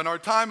seeing now in our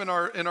time, in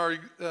our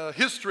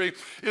history,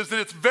 is that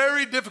it's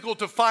very difficult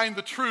to find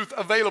the truth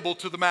available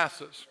to the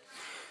masses.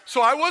 So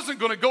I wasn't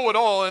going to go at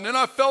all, and then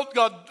I felt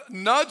God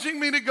nudging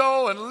me to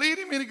go and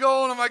leading me to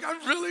go, and I'm like, I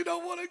really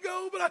don't want to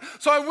go.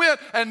 So I went,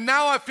 and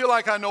now I feel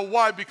like I know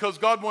why, because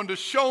God wanted to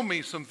show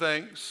me some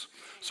things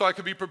so I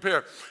could be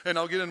prepared. And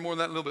I'll get in more on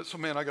that in a little bit, so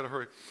man, I got to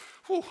hurry.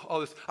 all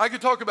this. I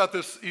could talk about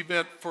this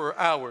event for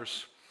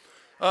hours,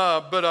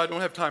 but I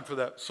don't have time for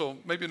that. So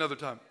maybe another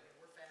time.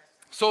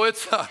 So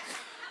it's,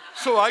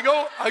 so I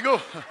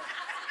go,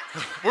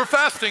 we're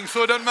fasting,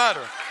 so it doesn't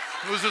matter.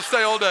 We'll just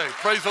stay all day.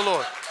 Praise the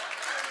Lord.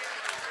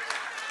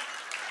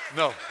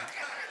 No.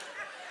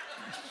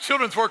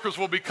 Children's workers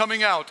will be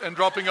coming out and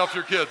dropping off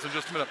your kids in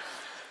just a minute.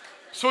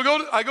 So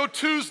I go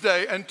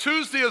Tuesday, and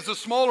Tuesday is a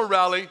smaller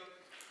rally,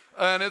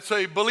 and it's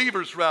a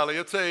believers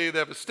rally. They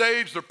have a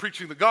stage, they're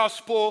preaching the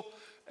gospel,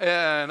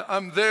 and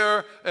I'm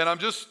there, and I'm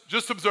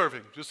just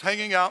observing, just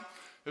hanging out.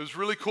 It was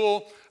really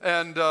cool,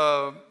 and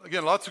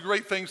again, lots of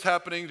great things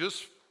happening,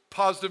 just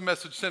positive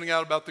message sending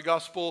out about the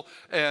gospel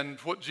and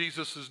what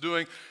Jesus is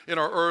doing in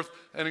our earth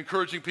and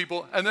encouraging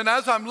people. And then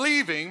as I'm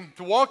leaving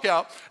to walk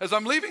out, as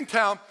I'm leaving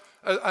town,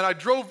 and I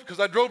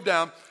drove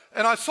down,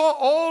 and I saw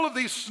all of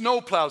these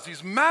snow plows,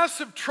 these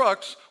massive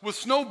trucks with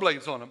snow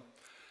blades on them.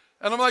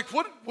 And I'm like,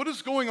 what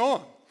is going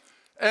on?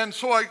 And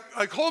so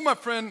I called my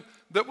friend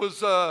that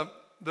was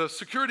the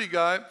security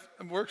guy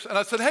and works, and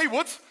I said, hey,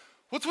 what's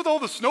with all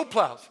the snow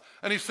plows?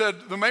 And he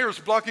said, the mayor's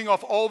blocking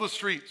off all the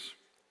streets.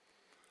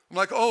 I'm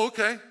like, oh,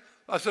 okay.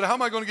 I said, how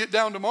am I going to get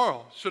down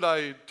tomorrow? Should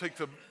I take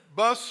the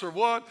bus or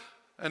what?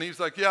 And he's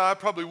like, yeah, I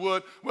probably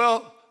would.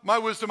 Well, my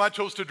wisdom, I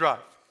chose to drive.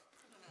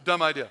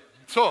 Dumb idea.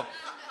 So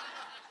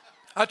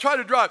I try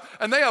to drive,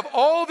 and they have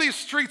all these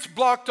streets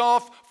blocked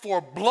off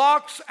for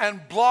blocks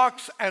and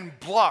blocks and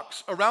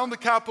blocks around the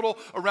Capitol,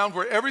 around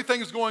where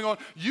everything is going on.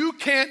 You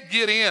can't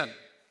get in.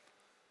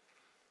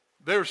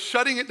 They're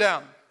shutting it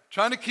down,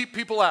 trying to keep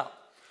people out.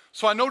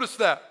 So I noticed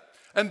that.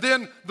 And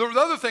then the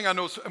other thing I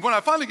noticed, when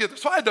I finally get there,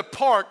 so I had to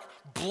park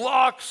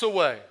blocks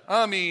away.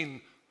 I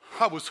mean,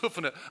 I was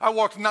hoofing it. I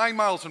walked 9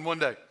 miles in one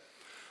day.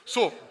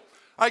 So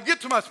I get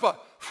to my spot.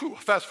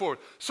 Fast forward.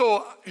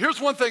 So here's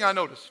one thing I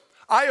noticed.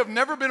 I have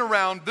never been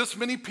around this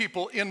many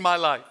people in my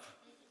life.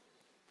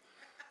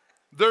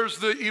 There's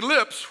the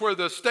ellipse where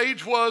the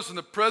stage was and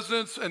the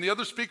presidents and the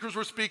other speakers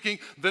were speaking.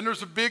 Then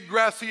there's a big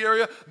grassy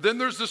area. Then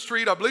there's the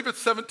street. I believe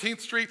it's 17th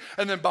Street.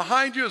 And then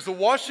behind you is the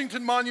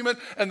Washington Monument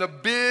and the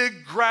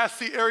big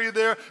grassy area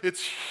there.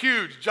 It's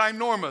huge,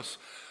 ginormous.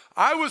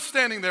 I was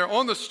standing there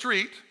on the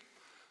street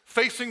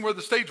facing where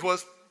the stage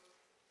was,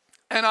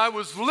 and I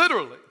was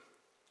literally,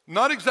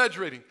 not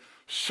exaggerating,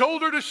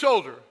 shoulder to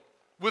shoulder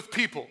with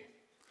people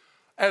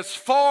as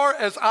far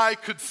as I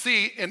could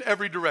see in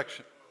every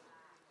direction.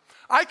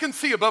 I can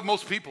see above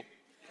most people.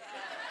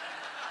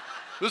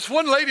 This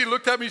one lady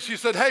looked at me, she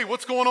said, hey,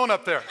 what's going on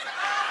up there?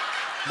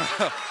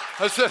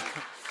 I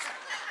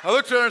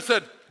looked at her and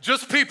said,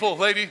 just people,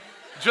 lady,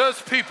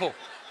 just people.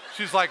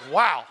 She's like,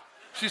 wow.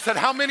 She said,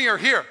 how many are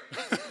here?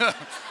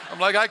 I'm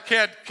like, I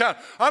can't count.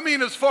 I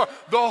mean, the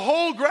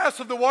whole grass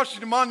of the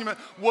Washington Monument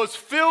was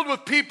filled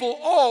with people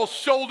all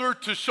shoulder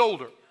to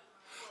shoulder.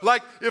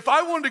 Like, if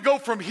I wanted to go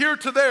from here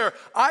to there,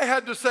 I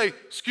had to say,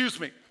 excuse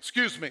me,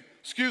 excuse me,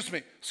 excuse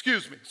me,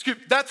 excuse me, excuse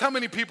me. That's how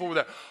many people were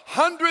there.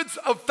 Hundreds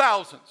of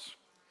thousands.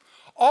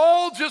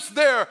 All just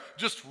there,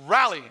 just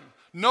rallying.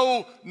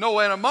 No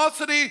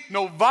animosity,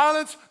 no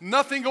violence,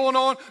 nothing going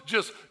on.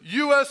 Just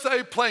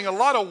USA playing a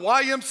lot of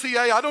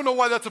YMCA. I don't know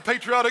why that's a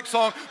patriotic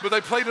song, but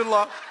they played it a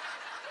lot.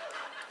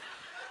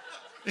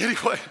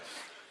 Anyway,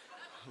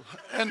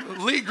 and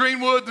Lee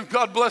Greenwood,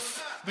 God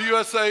bless the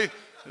USA,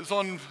 is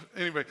on,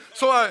 anyway.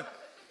 So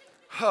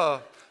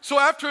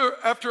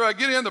after I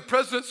get in, the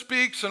president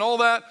speaks and all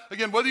that.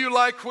 Again, whether you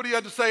like what he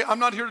had to say, I'm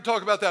not here to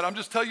talk about that. I'm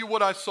just telling you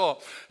what I saw.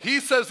 He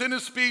says in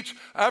his speech,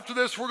 after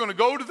this, we're going to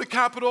go to the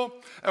Capitol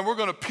and we're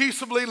going to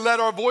peaceably let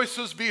our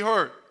voices be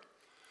heard.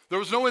 There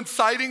was no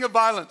inciting of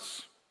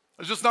violence.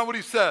 That's just not what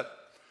he said.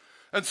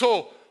 And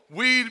so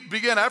we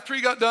began, after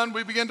he got done,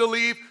 we began to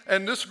leave,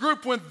 and this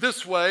group went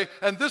this way,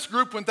 and this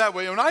group went that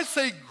way. And when I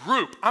say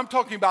group, I'm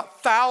talking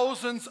about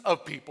thousands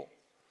of people.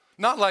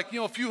 Not like,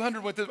 a few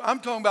hundred went this way. I'm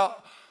talking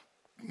about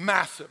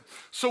massive.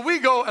 So we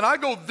go, and I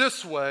go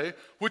this way,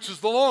 which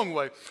is the long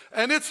way,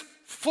 and it's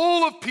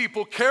full of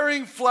people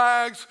carrying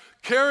flags,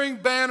 carrying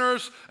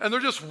banners, and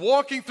they're just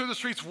walking through the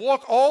streets,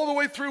 walk all the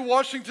way through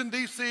Washington,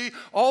 D.C.,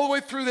 all the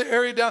way through the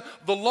area down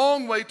the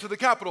long way to the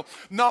Capitol.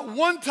 Not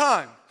one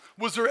time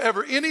was there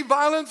ever any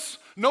violence,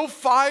 no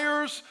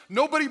fires,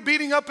 nobody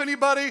beating up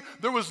anybody.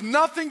 There was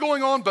nothing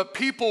going on but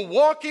people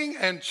walking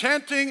and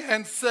chanting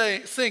and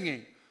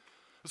singing.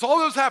 That's all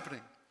that was happening.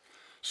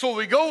 So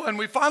we go and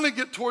we finally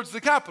get towards the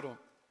Capitol.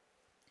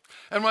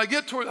 And when I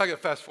get towards, I got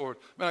fast forward.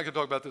 Man, I could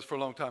talk about this for a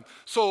long time.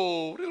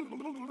 So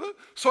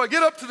I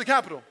get up to the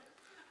Capitol,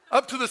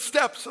 up to the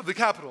steps of the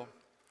Capitol.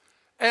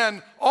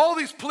 And all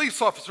these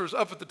police officers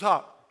up at the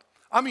top.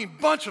 I mean,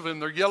 bunch of them,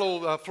 they're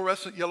yellow,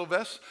 fluorescent yellow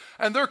vests.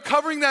 And they're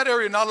covering that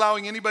area, not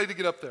allowing anybody to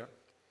get up there.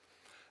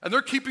 And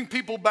they're keeping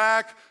people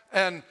back.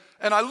 And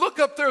I look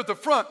up there at the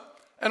front,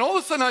 and all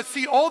of a sudden I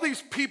see all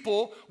these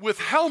people with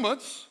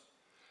helmets,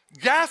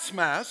 gas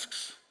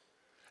masks,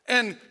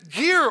 and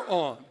gear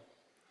on.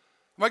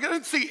 I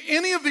didn't see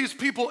any of these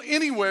people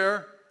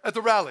anywhere at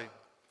the rally.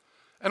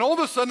 And all of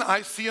a sudden,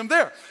 I see him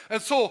there.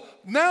 And so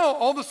now,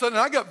 all of a sudden,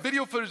 I got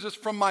video footages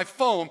from my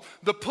phone.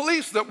 The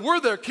police that were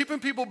there keeping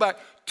people back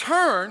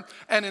turn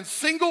and in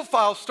single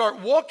file start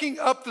walking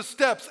up the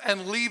steps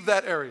and leave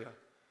that area.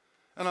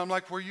 And I'm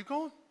like, where are you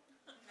going?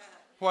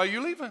 Why are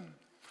you leaving?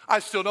 I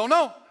still don't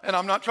know. And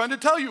I'm not trying to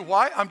tell you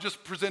why. I'm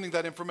just presenting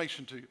that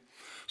information to you.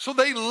 So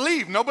they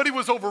leave. Nobody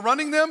was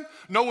overrunning them.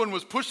 No one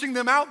was pushing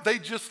them out. They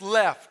just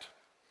left.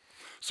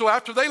 So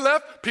after they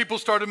left, people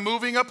started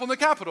moving up on the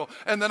Capitol.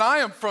 And then I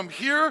am from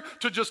here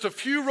to just a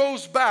few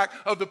rows back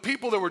of the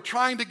people that were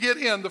trying to get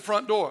in the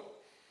front door.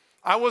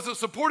 I wasn't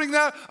supporting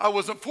that. I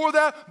wasn't for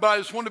that, but I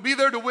just wanted to be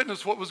there to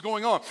witness what was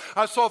going on.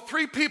 I saw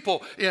 3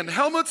 people in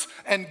helmets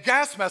and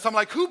gas masks. I'm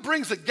like, who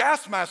brings a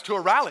gas mask to a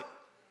rally?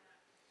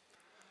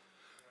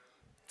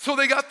 So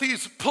they got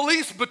these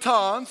police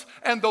batons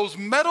and those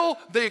metal,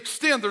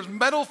 there's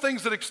metal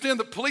things that extend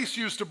that police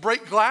use to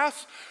break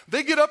glass.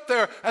 They get up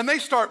there and they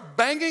start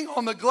banging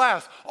on the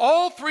glass.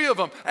 All 3 of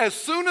them, as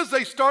soon as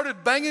they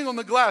started banging on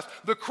the glass,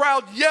 the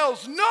crowd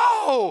yells,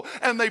 no!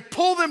 And they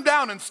pull them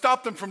down and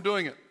stop them from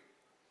doing it.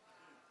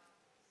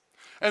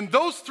 And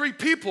those 3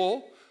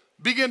 people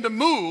began to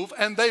move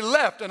and they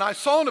left. And I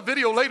saw in a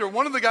video later,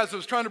 one of the guys that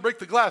was trying to break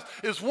the glass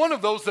is one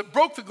of those that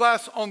broke the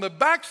glass on the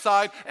back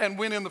side and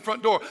went in the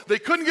front door. They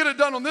couldn't get it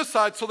done on this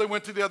side, so they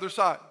went to the other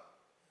side.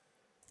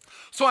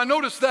 So I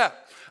noticed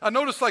that. I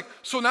noticed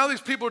so now these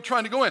people are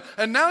trying to go in.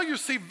 And now you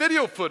see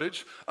video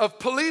footage of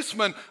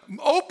policemen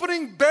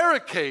opening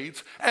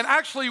barricades and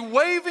actually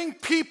waving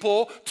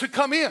people to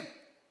come in.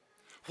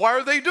 Why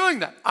are they doing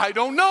that? I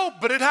don't know,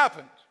 but it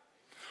happened.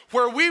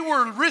 Where we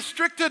were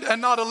restricted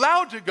and not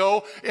allowed to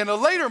go, in a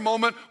later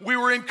moment, we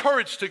were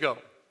encouraged to go.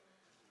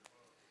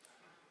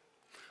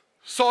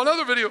 Saw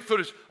another video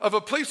footage of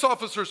a police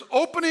officers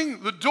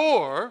opening the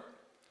door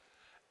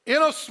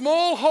in a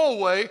small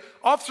hallway,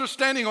 officers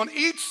standing on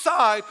each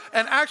side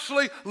and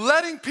actually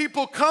letting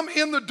people come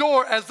in the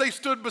door as they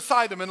stood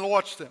beside them and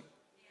watched them.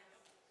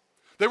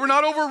 They were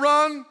not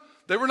overrun.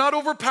 They were not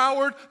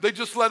overpowered. They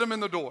just let them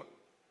in the door.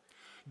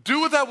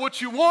 Do with that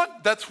what you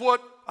want. That's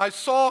what I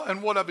saw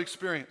and what I've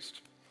experienced.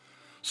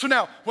 So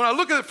now, when I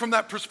look at it from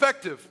that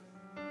perspective,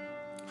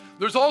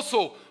 there's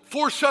also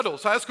 4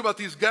 shuttles. I asked about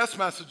these gas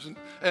masks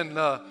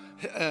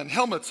and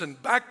helmets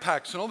and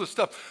backpacks and all this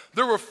stuff.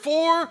 There were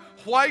 4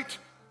 white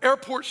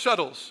airport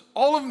shuttles,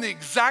 all of them the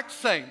exact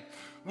same,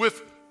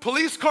 with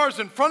police cars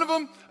in front of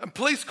them and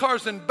police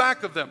cars in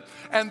back of them.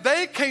 And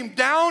they came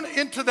down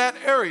into that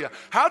area.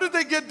 How did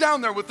they get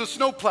down there with the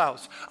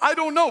snowplows? I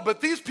don't know,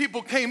 but these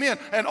people came in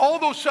and all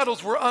those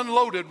shuttles were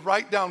unloaded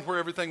right down where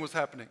everything was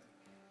happening.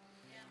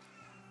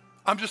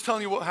 I'm just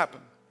telling you what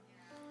happened.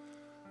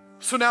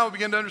 So now I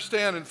begin to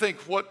understand and think,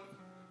 what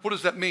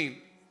does that mean?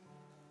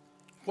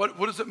 What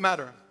does it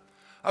matter?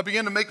 I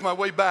began to make my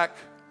way back.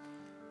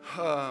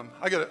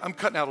 I'm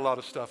cutting out a lot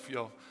of stuff,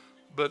 y'all,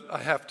 but I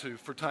have to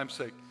for time's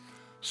sake.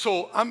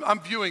 So I'm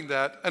viewing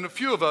that, and a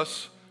few of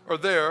us are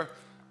there.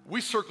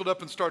 We circled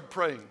up and started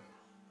praying.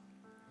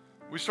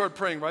 We started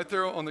praying right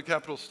there on the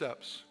Capitol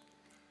steps.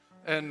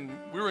 And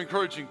we were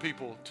encouraging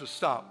people to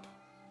stop,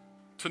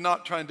 to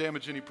not try and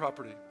damage any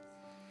property.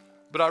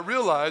 But I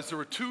realized there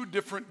were 2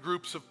 different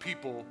groups of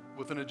people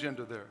with an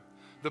agenda there.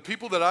 The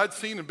people that I'd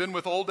seen and been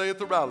with all day at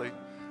the rally,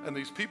 and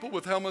these people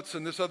with helmets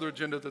and this other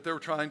agenda that they were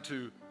trying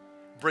to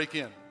break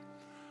in.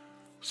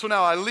 So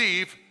now I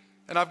leave,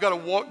 and I've got to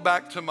walk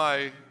back to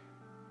my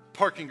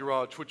parking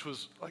garage, which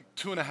was like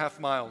 2.5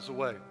 miles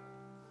away.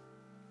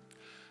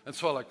 And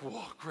so I'm like,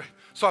 whoa, great.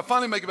 So I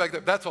finally make it back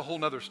there. That's a whole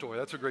nother story.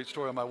 That's a great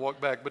story on my walk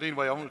back. But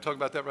anyway, I want to talk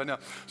about that right now.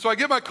 So I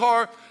get my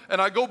car,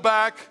 and I go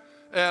back,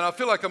 and I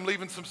feel like I'm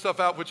leaving some stuff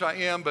out, which I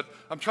am, but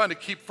I'm trying to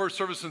keep first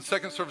service and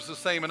second service the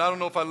same, and I don't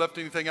know if I left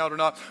anything out or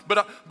not.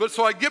 But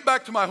so I get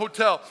back to my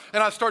hotel,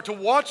 and I start to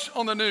watch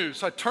on the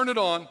news. I turn it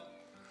on,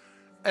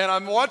 and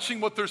I'm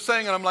watching what they're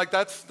saying, and I'm like,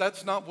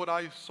 that's not what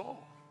I saw.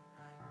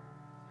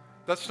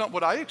 That's not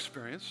what I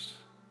experienced.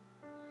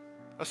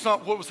 That's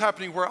not what was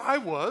happening where I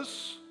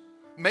was.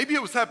 Maybe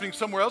it was happening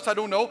somewhere else, I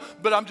don't know,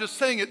 but I'm just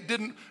saying it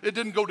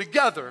didn't go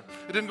together.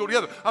 It didn't go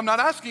together. I'm not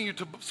asking you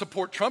to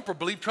support Trump or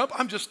believe Trump.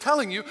 I'm just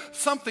telling you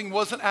something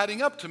wasn't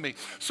adding up to me.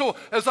 So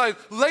as I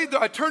laid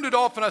there, I turned it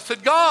off and I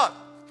said, God,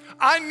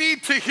 I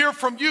need to hear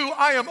from you.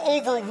 I am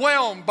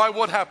overwhelmed by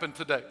what happened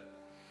today.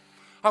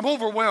 I'm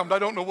overwhelmed. I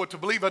don't know what to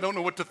believe. I don't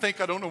know what to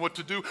think. I don't know what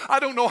to do. I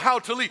don't know how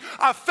to lead.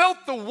 I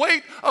felt the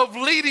weight of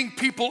leading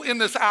people in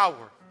this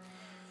hour.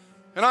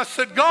 And I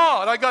said,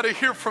 God, I got to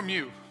hear from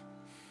you.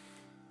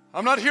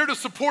 I'm not here to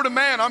support a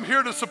man. I'm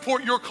here to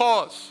support your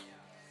cause,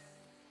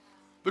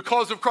 the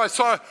cause of Christ.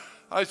 So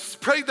I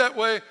prayed that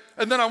way,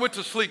 and then I went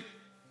to sleep.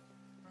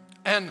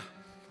 And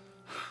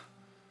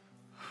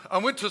I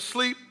went to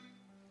sleep,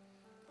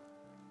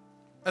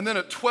 and then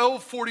at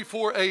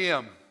 12:44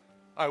 a.m.,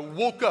 I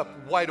woke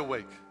up wide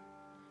awake,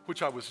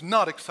 which I was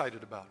not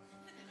excited about.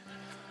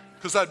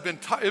 Because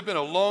it'd been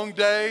a long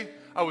day.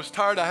 I was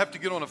tired. I have to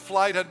get on a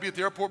flight. I had to be at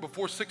the airport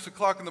before 6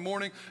 o'clock in the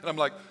morning. And I'm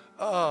like,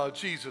 oh,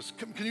 Jesus,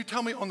 can you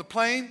tell me on the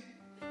plane?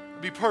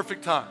 It'd be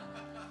perfect time.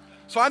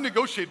 So I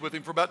negotiated with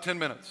him for about 10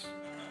 minutes.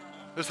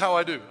 That's how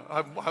I do.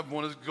 I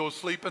want to go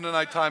sleep in the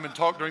nighttime and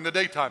talk during the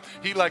daytime.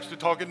 He likes to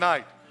talk at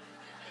night.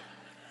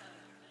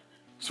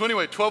 So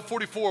anyway,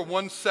 1244,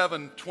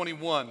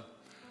 1721.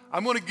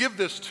 I'm going to give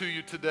this to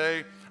you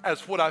today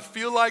as what I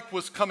feel like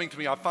was coming to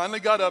me. I finally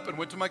got up and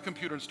went to my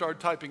computer and started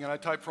typing, and I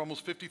typed for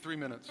almost 53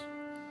 minutes.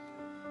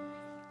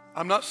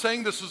 I'm not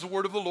saying this is the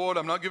word of the Lord.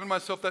 I'm not giving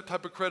myself that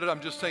type of credit.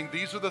 I'm just saying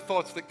these are the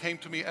thoughts that came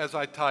to me as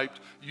I typed.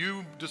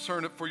 You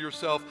discern it for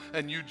yourself,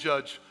 and you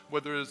judge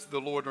whether it's the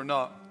Lord or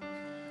not.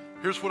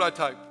 Here's what I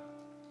typed.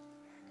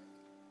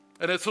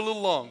 And it's a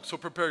little long, so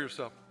prepare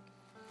yourself.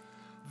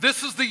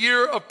 This is the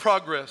year of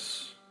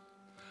progress,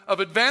 of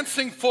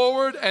advancing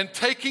forward and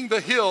taking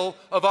the hill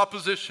of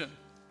opposition.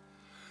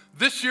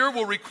 This year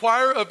will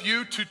require of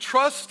you to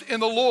trust in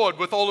the Lord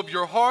with all of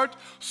your heart,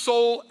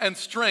 soul, and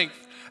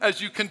strength as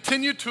you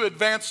continue to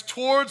advance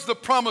towards the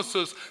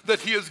promises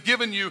that He has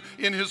given you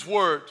in His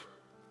Word.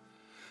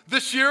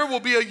 This year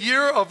will be a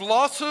year of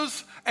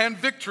losses and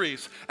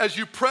victories as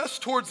you press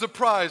towards the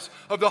prize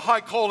of the high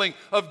calling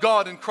of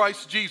God in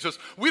Christ Jesus.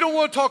 We don't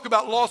want to talk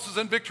about losses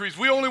and victories.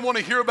 We only want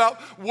to hear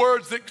about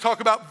words that talk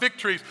about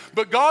victories.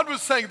 But God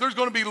was saying there's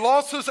going to be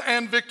losses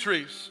and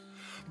victories.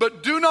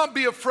 But do not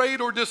be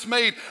afraid or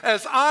dismayed,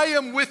 as I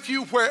am with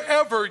you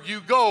wherever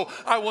you go.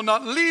 I will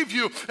not leave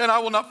you and I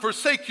will not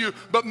forsake you,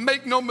 but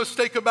make no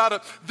mistake about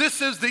it.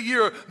 This is the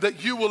year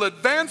that you will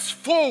advance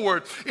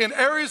forward in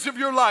areas of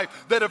your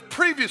life that have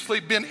previously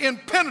been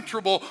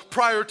impenetrable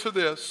prior to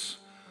this.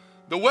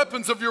 The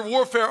weapons of your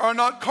warfare are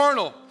not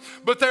carnal,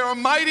 but they are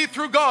mighty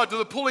through God to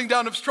the pulling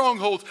down of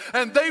strongholds,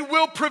 and they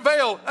will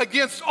prevail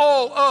against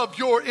all of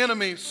your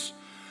enemies.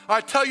 I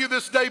tell you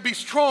this day, be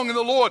strong in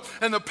the Lord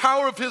and the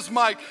power of His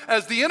might,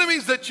 as the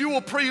enemies that you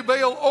will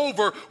prevail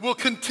over will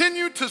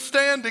continue to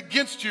stand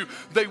against you.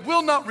 They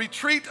will not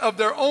retreat of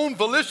their own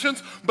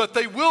volitions, but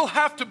they will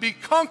have to be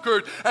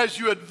conquered as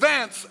you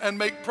advance and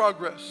make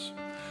progress.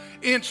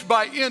 Inch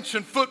by inch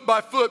and foot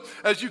by foot,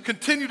 as you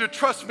continue to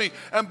trust me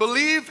and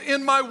believe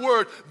in my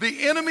word,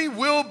 the enemy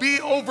will be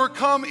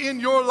overcome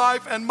in your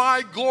life, and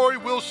my glory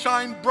will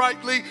shine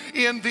brightly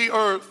in the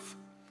earth.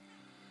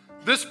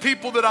 This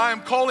people that I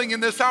am calling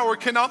in this hour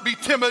cannot be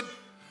timid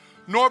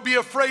nor be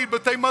afraid,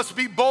 but they must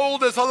be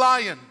bold as a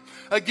lion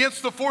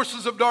against the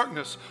forces of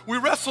darkness. We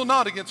wrestle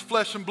not against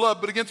flesh and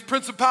blood, but against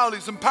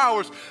principalities and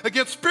powers,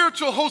 against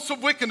spiritual hosts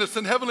of wickedness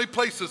in heavenly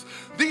places.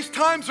 These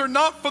times are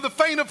not for the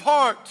faint of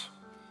heart,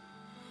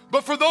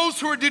 but for those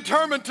who are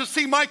determined to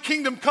see my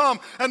kingdom come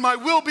and my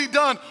will be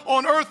done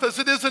on earth as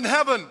it is in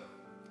heaven.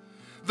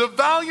 The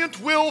valiant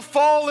will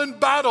fall in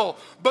battle,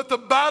 but the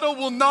battle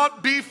will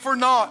not be for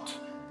naught.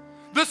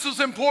 This is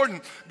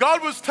important.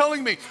 God was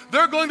telling me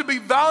there are going to be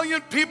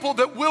valiant people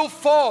that will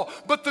fall,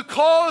 but the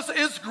cause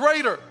is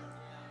greater.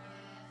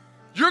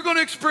 You're going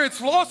to experience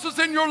losses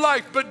in your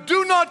life, but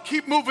do not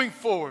keep moving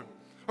forward,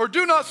 or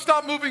do not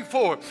stop moving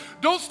forward.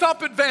 Don't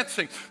stop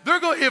advancing.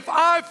 If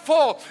I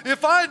fall,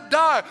 if I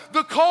die,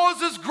 the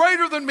cause is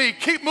greater than me.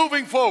 Keep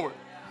moving forward.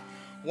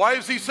 Why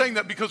is He saying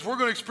that? Because we're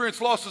going to experience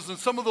losses, and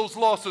some of those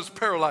losses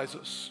paralyze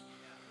us.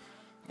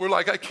 We're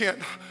like, I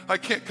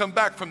can't come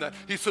back from that.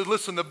 He said,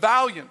 listen, the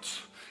valiant,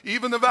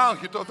 even the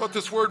valiant, I thought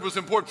this word was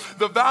important.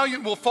 The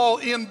valiant will fall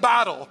in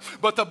battle,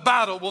 but the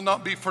battle will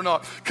not be for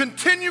naught.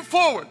 Continue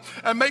forward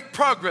and make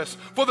progress,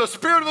 for the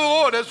Spirit of the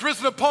Lord has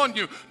risen upon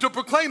you to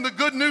proclaim the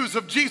good news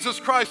of Jesus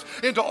Christ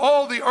into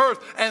all the earth,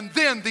 and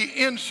then the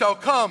end shall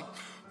come.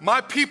 My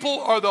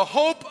people are the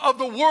hope of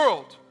the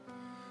world,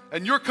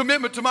 and your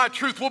commitment to my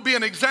truth will be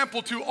an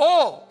example to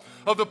all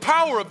of the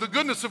power of the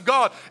goodness of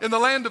God in the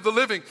land of the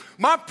living.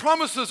 My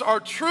promises are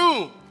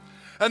true,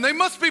 and they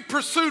must be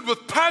pursued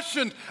with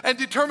passion and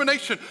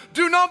determination.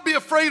 Do not be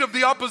afraid of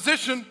the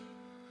opposition.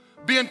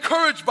 Be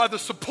encouraged by the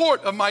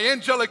support of my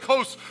angelic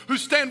hosts who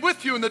stand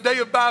with you in the day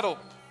of battle.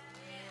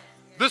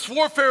 This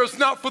warfare is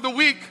not for the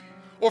weak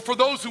or for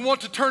those who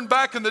want to turn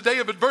back in the day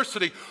of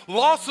adversity.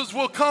 Losses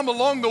will come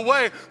along the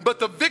way, but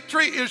the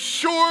victory is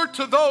sure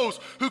to those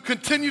who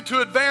continue to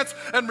advance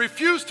and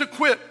refuse to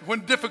quit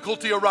when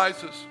difficulty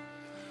arises.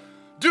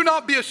 Do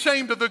not be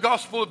ashamed of the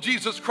gospel of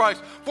Jesus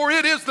Christ, for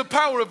it is the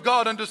power of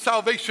God unto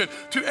salvation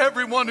to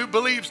everyone who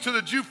believes, to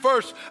the Jew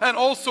first and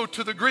also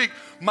to the Greek.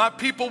 My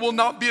people will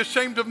not be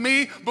ashamed of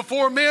me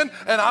before men,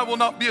 and I will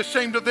not be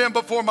ashamed of them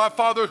before my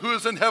Father who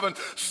is in heaven.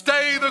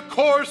 Stay the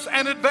course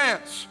and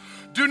advance.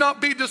 Do not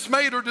be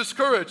dismayed or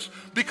discouraged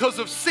because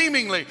of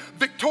seemingly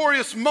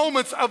victorious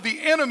moments of the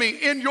enemy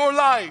in your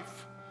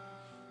life.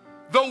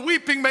 Though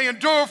weeping may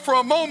endure for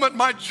a moment,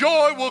 my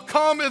joy will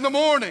come in the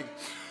morning.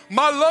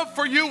 My love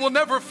for you will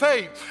never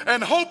fade,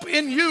 and hope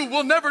in you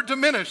will never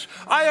diminish.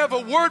 I have a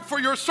word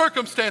for your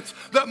circumstance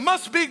that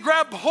must be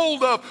grabbed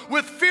hold of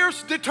with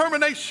fierce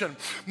determination.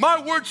 My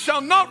word shall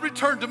not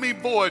return to me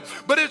void,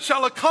 but it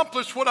shall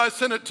accomplish what I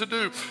sent it to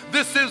do.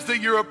 This is the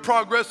year of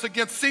progress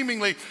against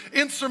seemingly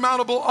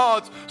insurmountable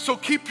odds. So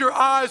keep your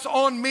eyes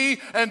on me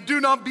and do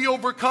not be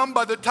overcome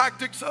by the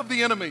tactics of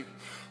the enemy.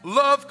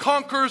 Love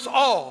conquers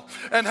all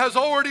and has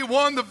already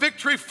won the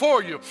victory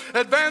for you.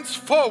 Advance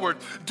forward.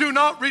 Do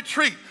not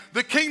retreat.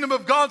 The kingdom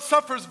of God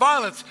suffers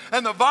violence,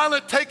 and the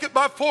violent take it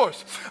by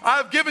force. I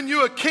have given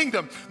you a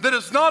kingdom that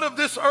is not of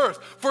this earth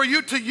for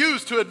you to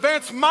use to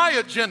advance my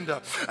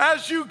agenda.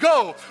 As you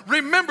go,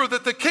 remember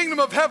that the kingdom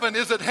of heaven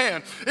is at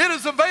hand. It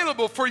is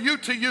available for you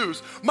to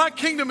use. My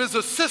kingdom is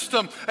a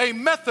system, a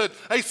method,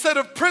 a set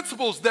of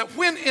principles that,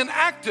 when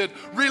enacted,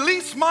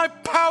 release my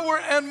power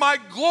and my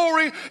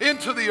glory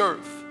into the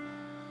earth.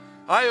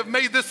 I have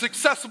made this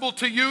accessible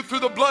to you through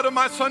the blood of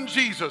my son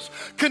Jesus.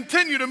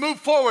 Continue to move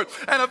forward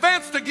and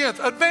advance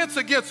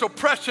against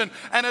oppression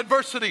and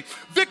adversity.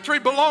 Victory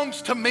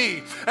belongs to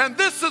me, and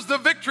this is the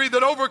victory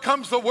that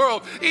overcomes the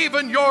world,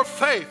 even your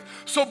faith.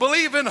 So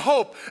believe in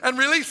hope and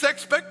release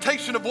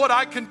expectation of what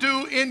I can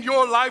do in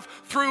your life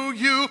through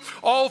you.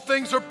 All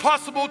things are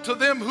possible to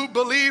them who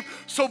believe.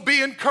 So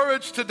be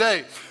encouraged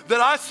today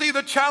that I see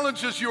the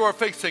challenges you are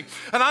facing,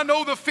 and I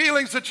know the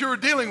feelings that you are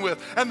dealing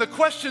with and the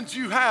questions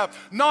you have.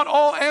 Not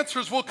all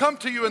answers will come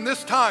to you in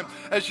this time,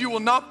 as you will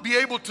not be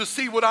able to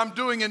see what I'm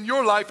doing in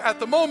your life at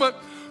the moment.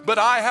 But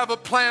I have a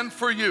plan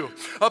for you,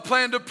 a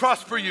plan to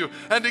prosper you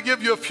and to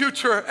give you a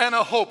future and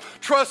a hope.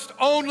 Trust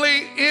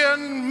only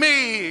in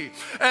me,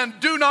 and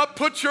do not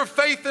put your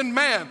faith in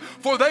man,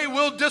 for they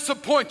will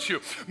disappoint you.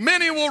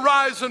 Many will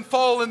rise and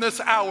fall in this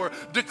hour,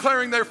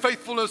 declaring their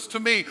faithfulness to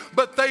me,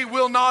 but they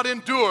will not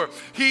endure.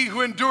 He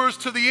who endures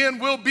to the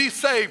end will be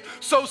saved.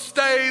 So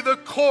stay the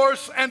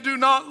course and do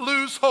not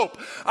lose hope.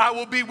 I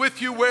will be with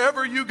you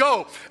wherever you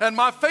go, and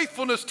my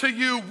faithfulness to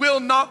you will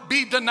not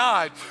be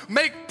denied.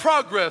 Make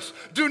progress.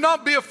 Do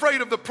not be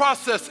afraid of the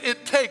process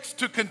it takes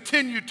to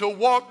continue to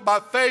walk by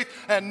faith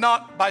and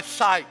not by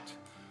sight.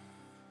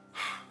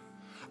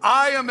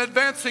 I am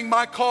advancing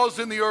my cause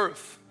in the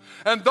earth,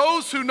 and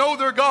those who know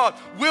their God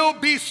will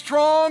be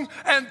strong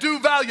and do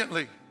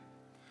valiantly.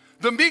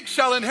 The meek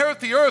shall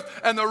inherit the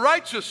earth, and the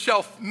righteous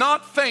shall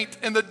not faint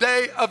in the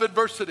day of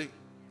adversity.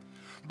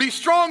 Be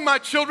strong, my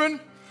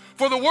children,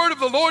 for the word of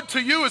the Lord to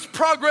you is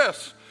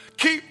progress.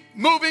 Keep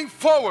moving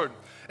forward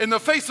in the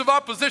face of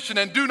opposition,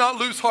 and do not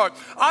lose heart.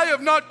 I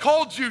have not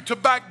called you to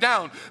back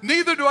down.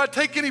 Neither do I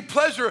take any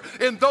pleasure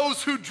in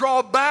those who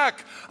draw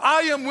back.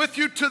 I am with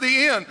you to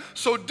the end.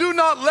 So do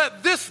not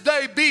let this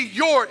day be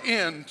your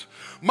end.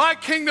 My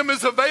kingdom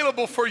is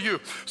available for you,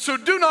 so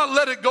do not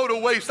let it go to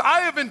waste.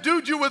 I have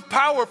endued you with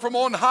power from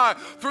on high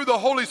through the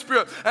Holy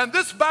Spirit, and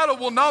this battle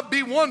will not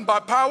be won by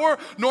power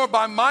nor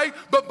by might,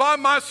 but by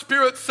my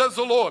Spirit, says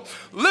the Lord.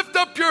 Lift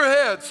up your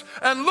heads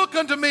and look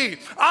unto me.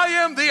 I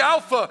am the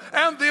Alpha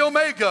and the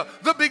Omega,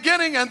 the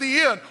beginning and the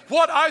end.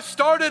 What I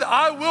started,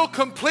 I will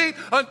complete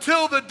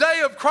until the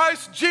day of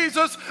Christ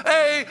Jesus.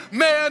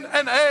 Amen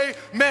and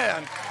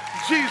amen.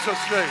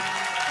 Jesus' name.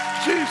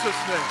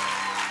 Jesus' name.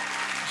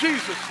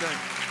 Jesus' name.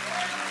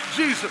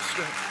 Jesus'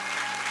 name.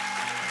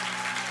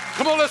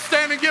 Come on, let's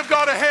stand and give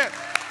God a hand.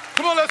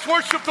 Come on, let's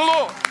worship the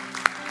Lord.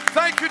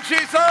 Thank you,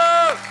 Jesus.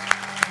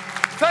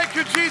 Thank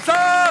you, Jesus.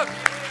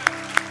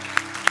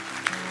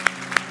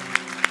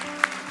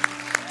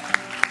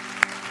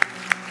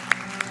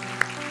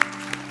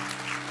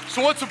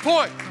 So what's the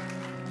point?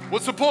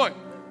 What's the point?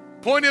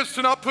 Point is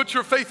to not put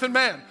your faith in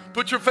man.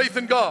 Put your faith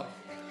in God.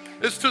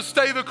 Is to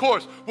stay the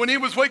course. When he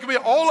was waking me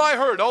up, all I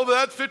heard, all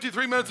that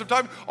 53 minutes of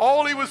time,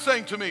 all he was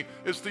saying to me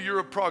is the year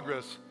of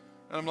progress.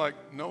 And I'm like,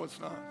 no, it's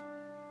not.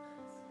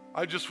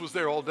 I just was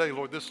there all day,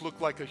 Lord. This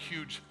looked like a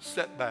huge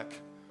setback.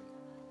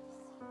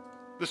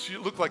 This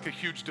looked like a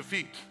huge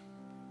defeat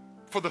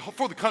for the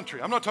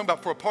country. I'm not talking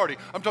about for a party.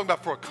 I'm talking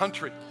about for a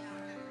country.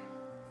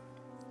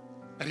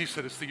 And he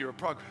said, it's the year of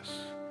progress.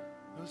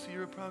 Oh, it's the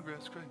year of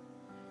progress. Great.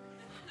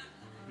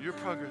 Your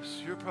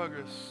progress, your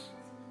progress.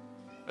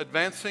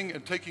 Advancing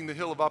and taking the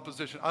hill of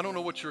opposition. I don't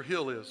know what your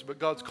hill is, but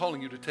God's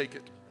calling you to take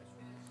it.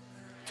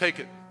 Take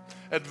it.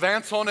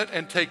 Advance on it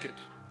and take it.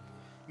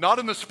 Not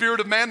in the spirit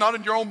of man, not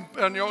in your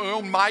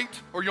own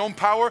might or your own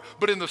power,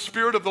 but in the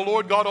spirit of the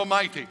Lord God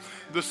Almighty.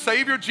 The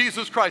Savior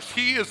Jesus Christ,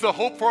 He is the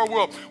hope for our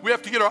world. We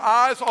have to get our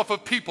eyes off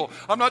of people.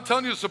 I'm not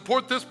telling you to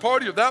support this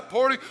party or that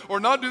party or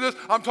not do this.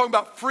 I'm talking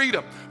about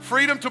freedom.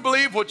 Freedom to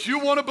believe what you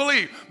want to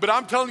believe. But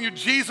I'm telling you,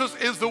 Jesus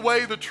is the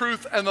way, the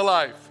truth, and the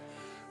life.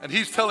 And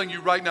He's telling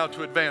you right now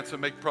to advance and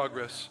make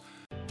progress.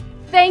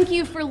 Thank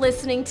you for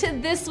listening to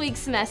this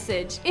week's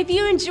message. If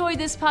you enjoyed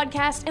this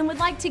podcast and would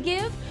like to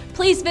give,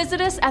 please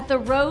visit us at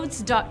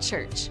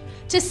theroads.church.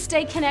 To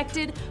stay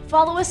connected,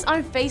 follow us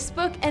on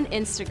Facebook and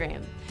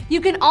Instagram.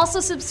 You can also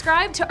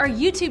subscribe to our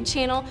YouTube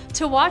channel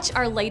to watch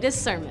our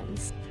latest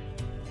sermons.